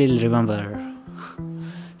 I still remember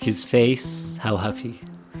his face, how happy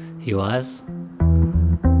he was.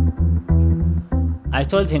 I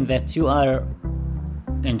told him that you are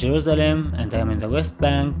in Jerusalem and I am in the West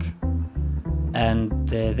Bank, and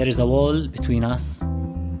there is a wall between us,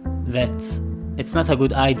 that it's not a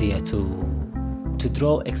good idea to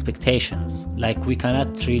draw expectations, like we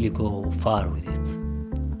cannot really go far with it.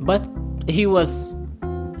 But he was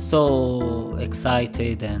so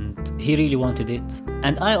excited and he really wanted it,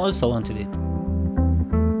 and I also wanted it.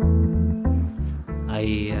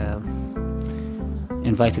 I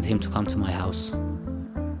invited him to come to my house,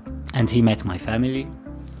 and he met my family.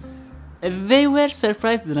 They were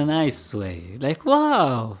surprised in a nice way, like,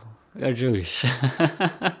 wow, you're Jewish.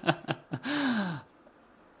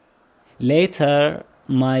 Later,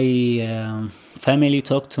 my family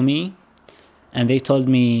talked to me, and they told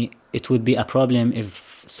me it would be a problem if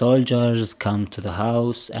soldiers come to the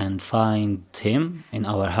house and find him in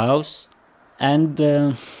our house. And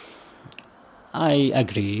I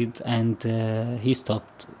agreed, and he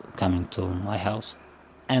stopped coming to my house.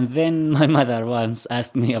 And then my mother once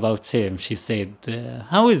asked me about him. She said,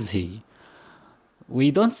 how is he?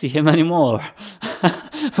 We don't see him anymore.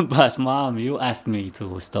 But Mom, you asked me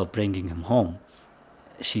to stop bringing him home.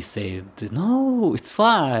 She said, no, it's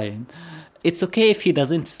fine. It's okay if he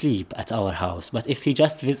doesn't sleep at our house, but if he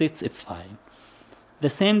just visits, it's fine. The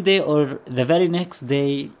same day or the very next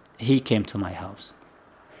day, he came to my house.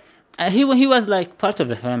 He was like part of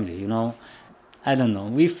the family, you know. I don't know.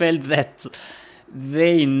 We felt that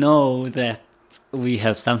they know that we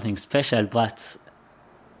have something special, but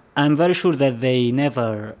I'm very sure that they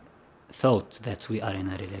never thought that we are in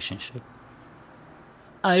a relationship.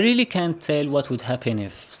 I really can't tell what would happen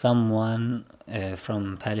if someone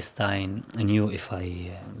from Palestine knew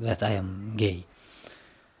that I am gay.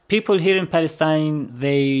 People here in Palestine,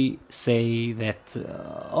 they say that,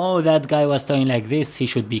 that guy was talking like this, he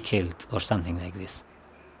should be killed, or something like this.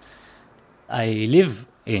 I live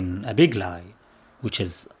in a big lie, which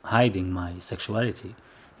is hiding my sexuality,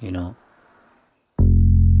 you know.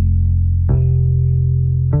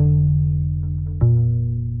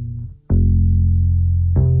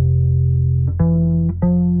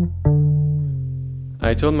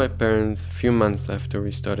 I told my parents a few months after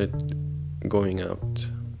we started going out.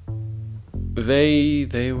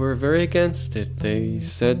 They were very against it. They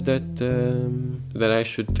said that I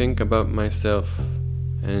should think about myself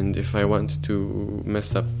and if I want to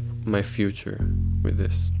mess up my future with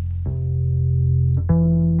this.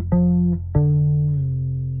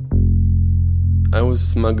 I was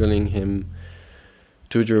smuggling him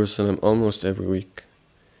to Jerusalem almost every week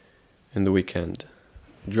in the weekend,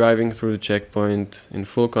 driving through the checkpoint in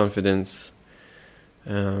full confidence,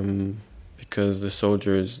 because the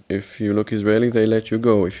soldiers, if you look Israeli, they let you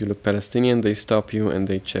go. If you look Palestinian, they stop you and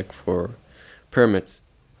they check for permits.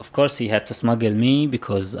 Of course, he had to smuggle me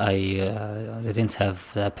because I didn't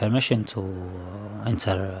have the permission to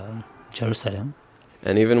enter Jerusalem.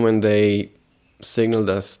 And even when they signaled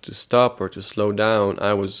us to stop or to slow down,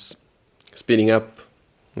 I was speeding up,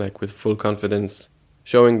 like with full confidence,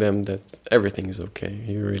 showing them that everything is okay.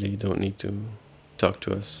 You really don't need to talk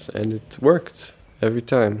to us. And it worked every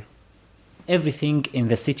time. Everything in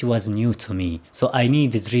the city was new to me, so I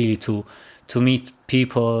needed really to to meet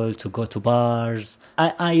people, to go to bars.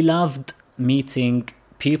 I loved meeting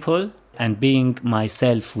people and being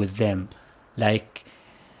myself with them. Like,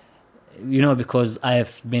 you know, because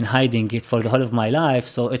I've been hiding it for the whole of my life,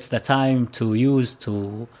 so it's the time to use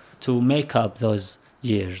to make up those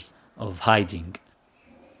years of hiding.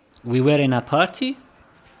 We were in a party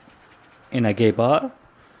in a gay bar,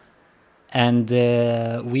 and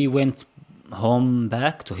we went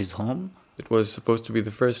back to his home. It was supposed to be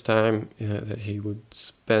the first time that he would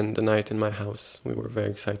spend the night in my house. We were very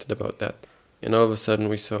excited about that. And all of a sudden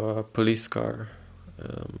we saw a police car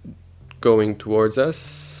going towards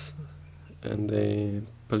us, and the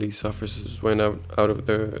police officers went out of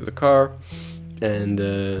the car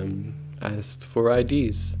and asked for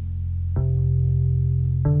IDs.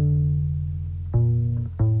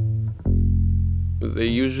 They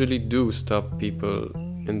usually do stop people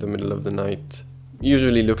in the middle of the night,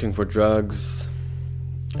 usually looking for drugs.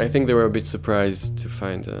 I think they were a bit surprised to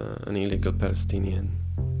find an illegal Palestinian.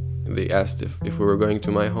 They asked if we were going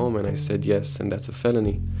to my home, and I said yes, and that's a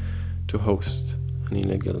felony to host an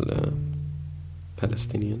illegal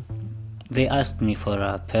Palestinian. They asked me for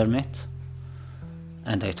a permit,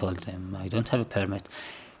 and I told them I don't have a permit.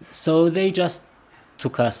 So they just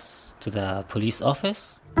took us to the police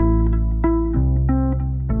office.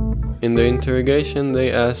 In the interrogation,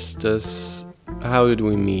 they asked us, how did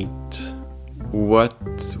we meet? What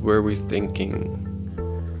were we thinking?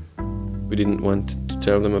 We didn't want to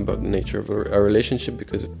tell them about the nature of our relationship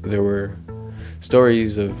because there were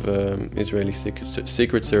stories of Israeli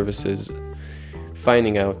secret services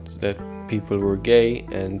finding out that people were gay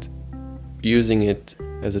and using it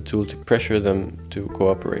as a tool to pressure them to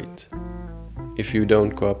cooperate. If you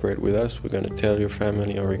don't cooperate with us, we're going to tell your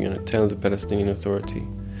family, or we're going to tell the Palestinian Authority.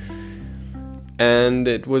 And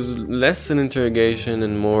it was less an interrogation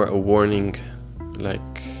and more a warning,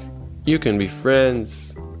 like, you can be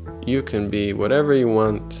friends, you can be whatever you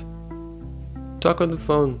want. Talk on the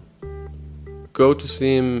phone. Go to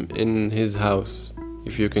see him in his house,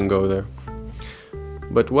 if you can go there.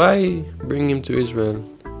 But why bring him to Israel?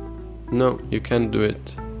 No, you can't do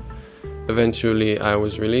it. Eventually I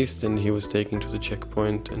was released and he was taken to the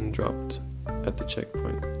checkpoint and dropped at the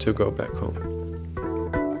checkpoint to go back home.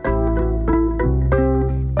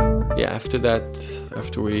 Yeah, after that,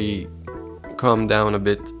 after we calmed down a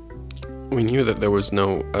bit, we knew that there was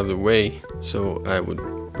no other way, so I would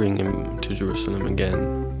bring him to Jerusalem again.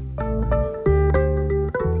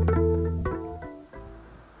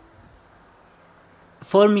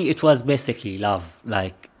 For me, it was basically love.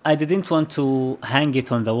 Like, I didn't want to hang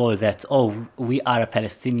it on the wall that, oh, we are a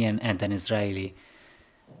Palestinian and an Israeli.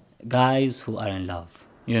 Guys who are in love,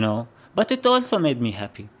 you know? But it also made me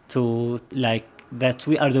happy to, like, that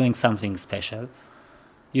we are doing something special,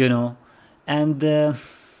 you know? And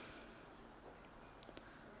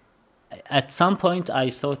at some point, I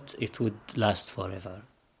thought it would last forever.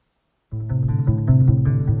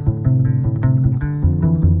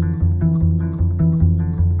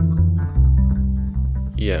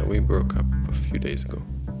 Yeah, we broke up a few days ago.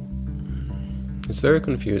 It's very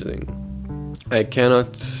confusing. I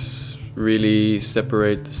cannot really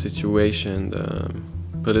separate the situation, the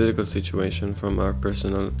political situation, from our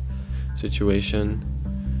personal situation.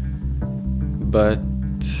 But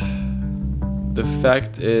the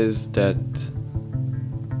fact is that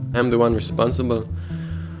I'm the one responsible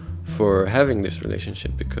for having this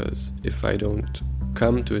relationship, because if I don't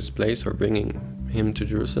come to his place or bringing him to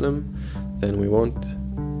Jerusalem, then we won't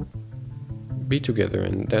be together,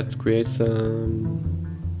 and that creates a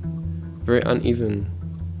very uneven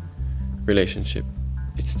relationship.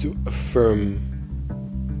 It's to affirm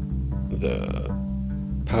the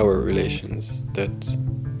power relations that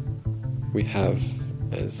we have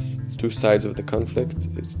as two sides of the conflict,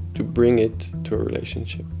 is to bring it to a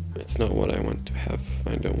relationship. It's not what I want to have.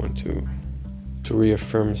 I don't want to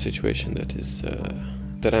reaffirm a situation that is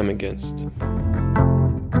that I'm against.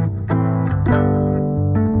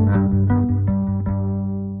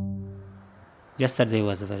 Yesterday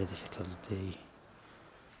was a very difficult day.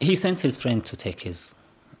 He sent his friend to take his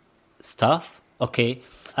stuff. Okay,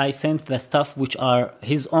 I sent the stuff which are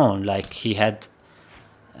his own. Like, he had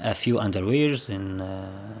a few underwears in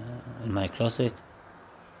my closet,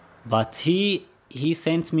 but he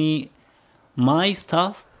sent me my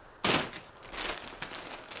stuff,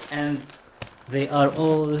 and they are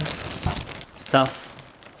all stuff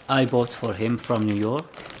I bought for him from New York.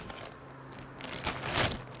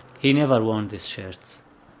 He never worn this shirt.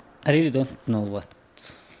 I really don't know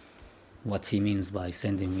what he means by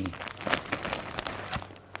sending me.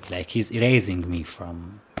 Like, he's erasing me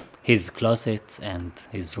from his closet and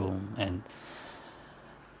his room, and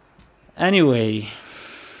Anyway,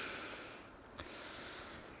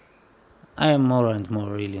 I am more and more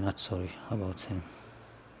really not sorry about him.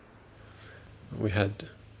 We had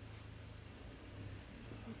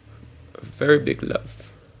a very big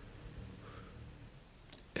love.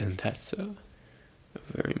 And that's a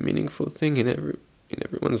very meaningful thing in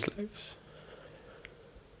everyone's lives.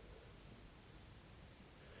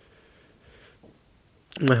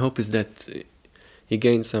 My hope is that he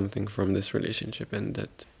gained something from this relationship, and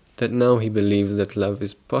that now he believes that love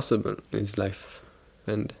is possible in his life,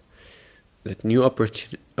 and that new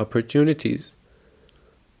opportunities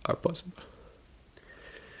are possible.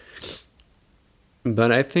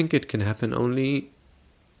 But I think it can happen only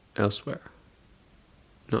elsewhere,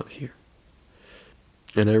 not here.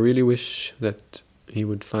 And I really wish that he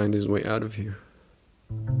would find his way out of here.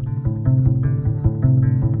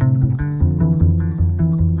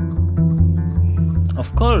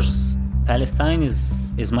 Of course, Palestine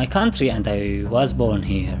is my country and I was born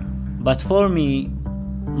here. But for me,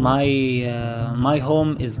 my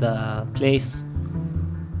home is the place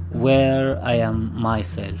where I am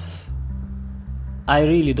myself. I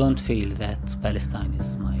really don't feel that Palestine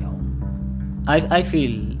is my home. I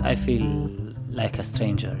feel like a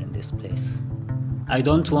stranger in this place. I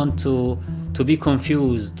don't want to be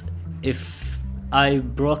confused if I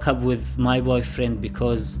broke up with my boyfriend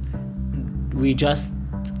because we just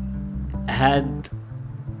had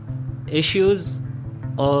issues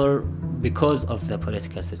or because of the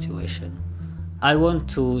political situation. I want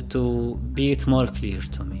to be it more clear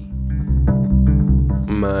to me.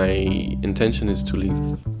 My intention is to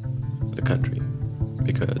leave the country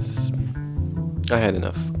because I had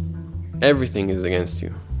enough. Everything is against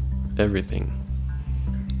you. Everything.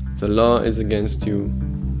 The law is against you.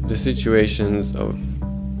 The situations of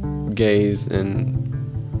gays in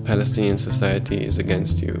Palestinian society is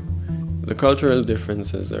against you. The cultural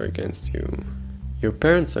differences are against you. Your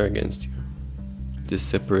parents are against you. This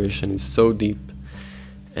separation is so deep,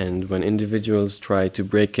 and when individuals try to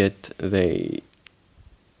break it, they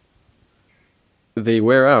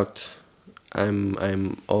wear out.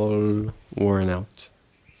 I'm all worn out.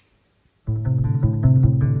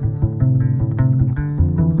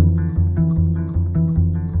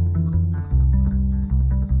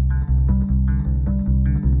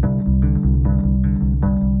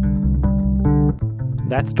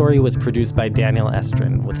 That story was produced by Daniel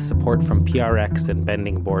Estrin with support from PRX and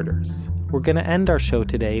Bending Borders. We're going to end our show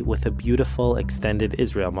today with a beautiful extended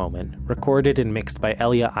Israel moment, recorded and mixed by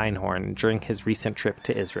Elia Einhorn during his recent trip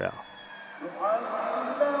to Israel.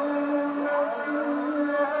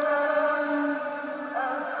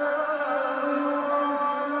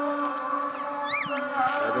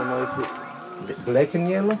 I don't know if the black and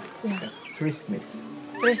yellow? Yeah. Trist me.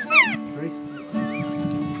 Trist me? Trist.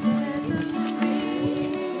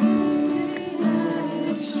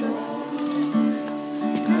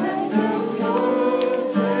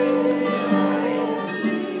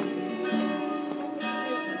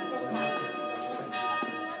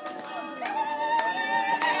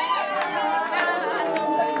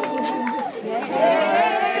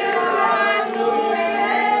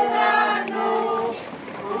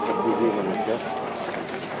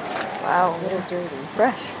 Wow, a little dirty.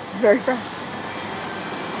 Fresh. Very fresh.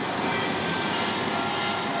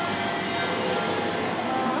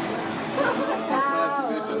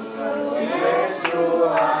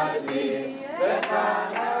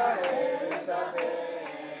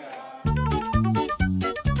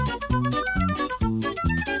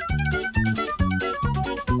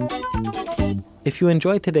 If you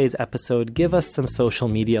enjoyed today's episode, give us some social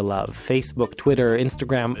media love. Facebook, Twitter,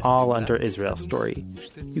 Instagram, all under Israel Story.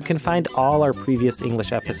 You can find all our previous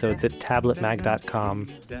English episodes at tabletmag.com.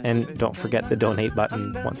 And don't forget the donate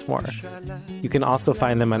button once more. You can also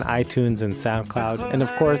find them on iTunes and SoundCloud. And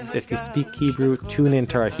of course, if you speak Hebrew, tune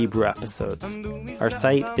into our Hebrew episodes. Our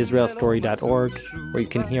site, israelstory.org, where you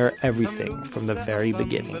can hear everything from the very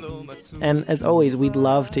beginning. And as always, we'd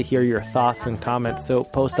love to hear your thoughts and comments, so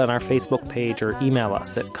post on our Facebook page or email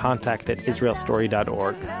us at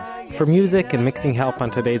contact@israelstory.org. For music and mixing help on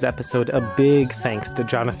today's episode, a big thanks to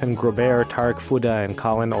Jonathan Grobert, Tarek Fuda, and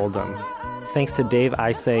Colin Oldham. Thanks to Dave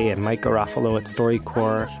Isay and Mike Garofalo at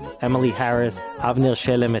StoryCorps, Emily Harris, Avnir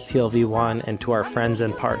Shelem at TLV1, and to our friends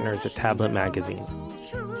and partners at Tablet Magazine.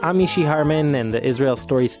 I'm Mishi Harman, and the Israel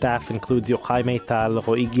Story staff includes Yochai Meital,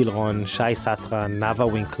 Ro'i Gilron, Shai Satran, Nava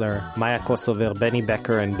Winkler, Maya Kosover, Benny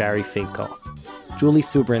Becker, and Barry Finkel. Julie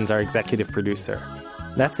Subrin's our executive producer.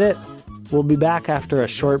 That's it. We'll be back after a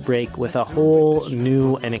short break with a whole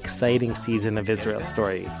new and exciting season of Israel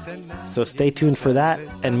Story. So stay tuned for that,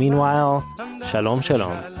 and meanwhile, Shalom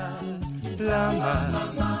Shalom.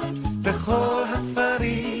 בכל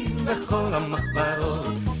הספרים, בכל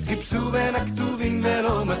המחברות, חיפשו בין הכתובים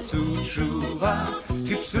ולא מצאו תשובה,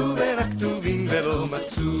 חיפשו בין הכתובים ולא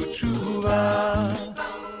מצאו תשובה.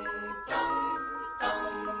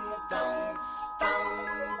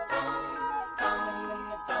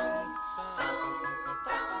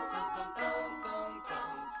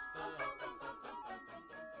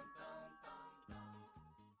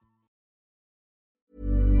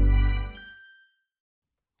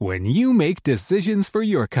 When you make decisions for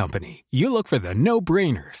your company, you look for the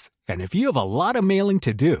no-brainers. And if you have a lot of mailing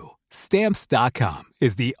to do, Stamps.com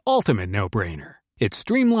is the ultimate no-brainer. It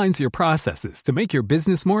streamlines your processes to make your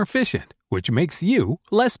business more efficient, which makes you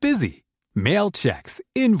less busy. Mail checks,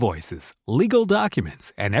 invoices, legal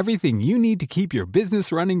documents, and everything you need to keep your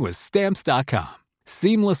business running with Stamps.com.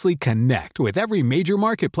 Seamlessly connect with every major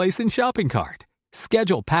marketplace and shopping cart.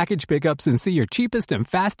 Schedule package pickups and see your cheapest and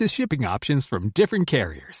fastest shipping options from different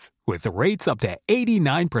carriers, with rates up to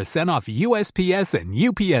 89% off USPS and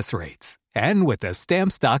UPS rates. And with the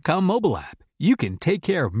Stamps.com mobile app, you can take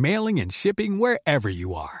care of mailing and shipping wherever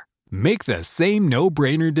you are. Make the same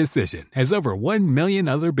no-brainer decision as over 1 million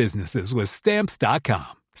other businesses with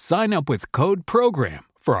Stamps.com. Sign up with code PROGRAM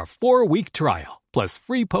for a 4-week trial, plus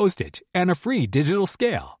free postage and a free digital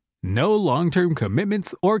scale. No long-term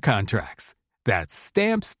commitments or contracts. That's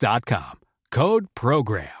Stamps.com. Code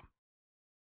PROGRAM.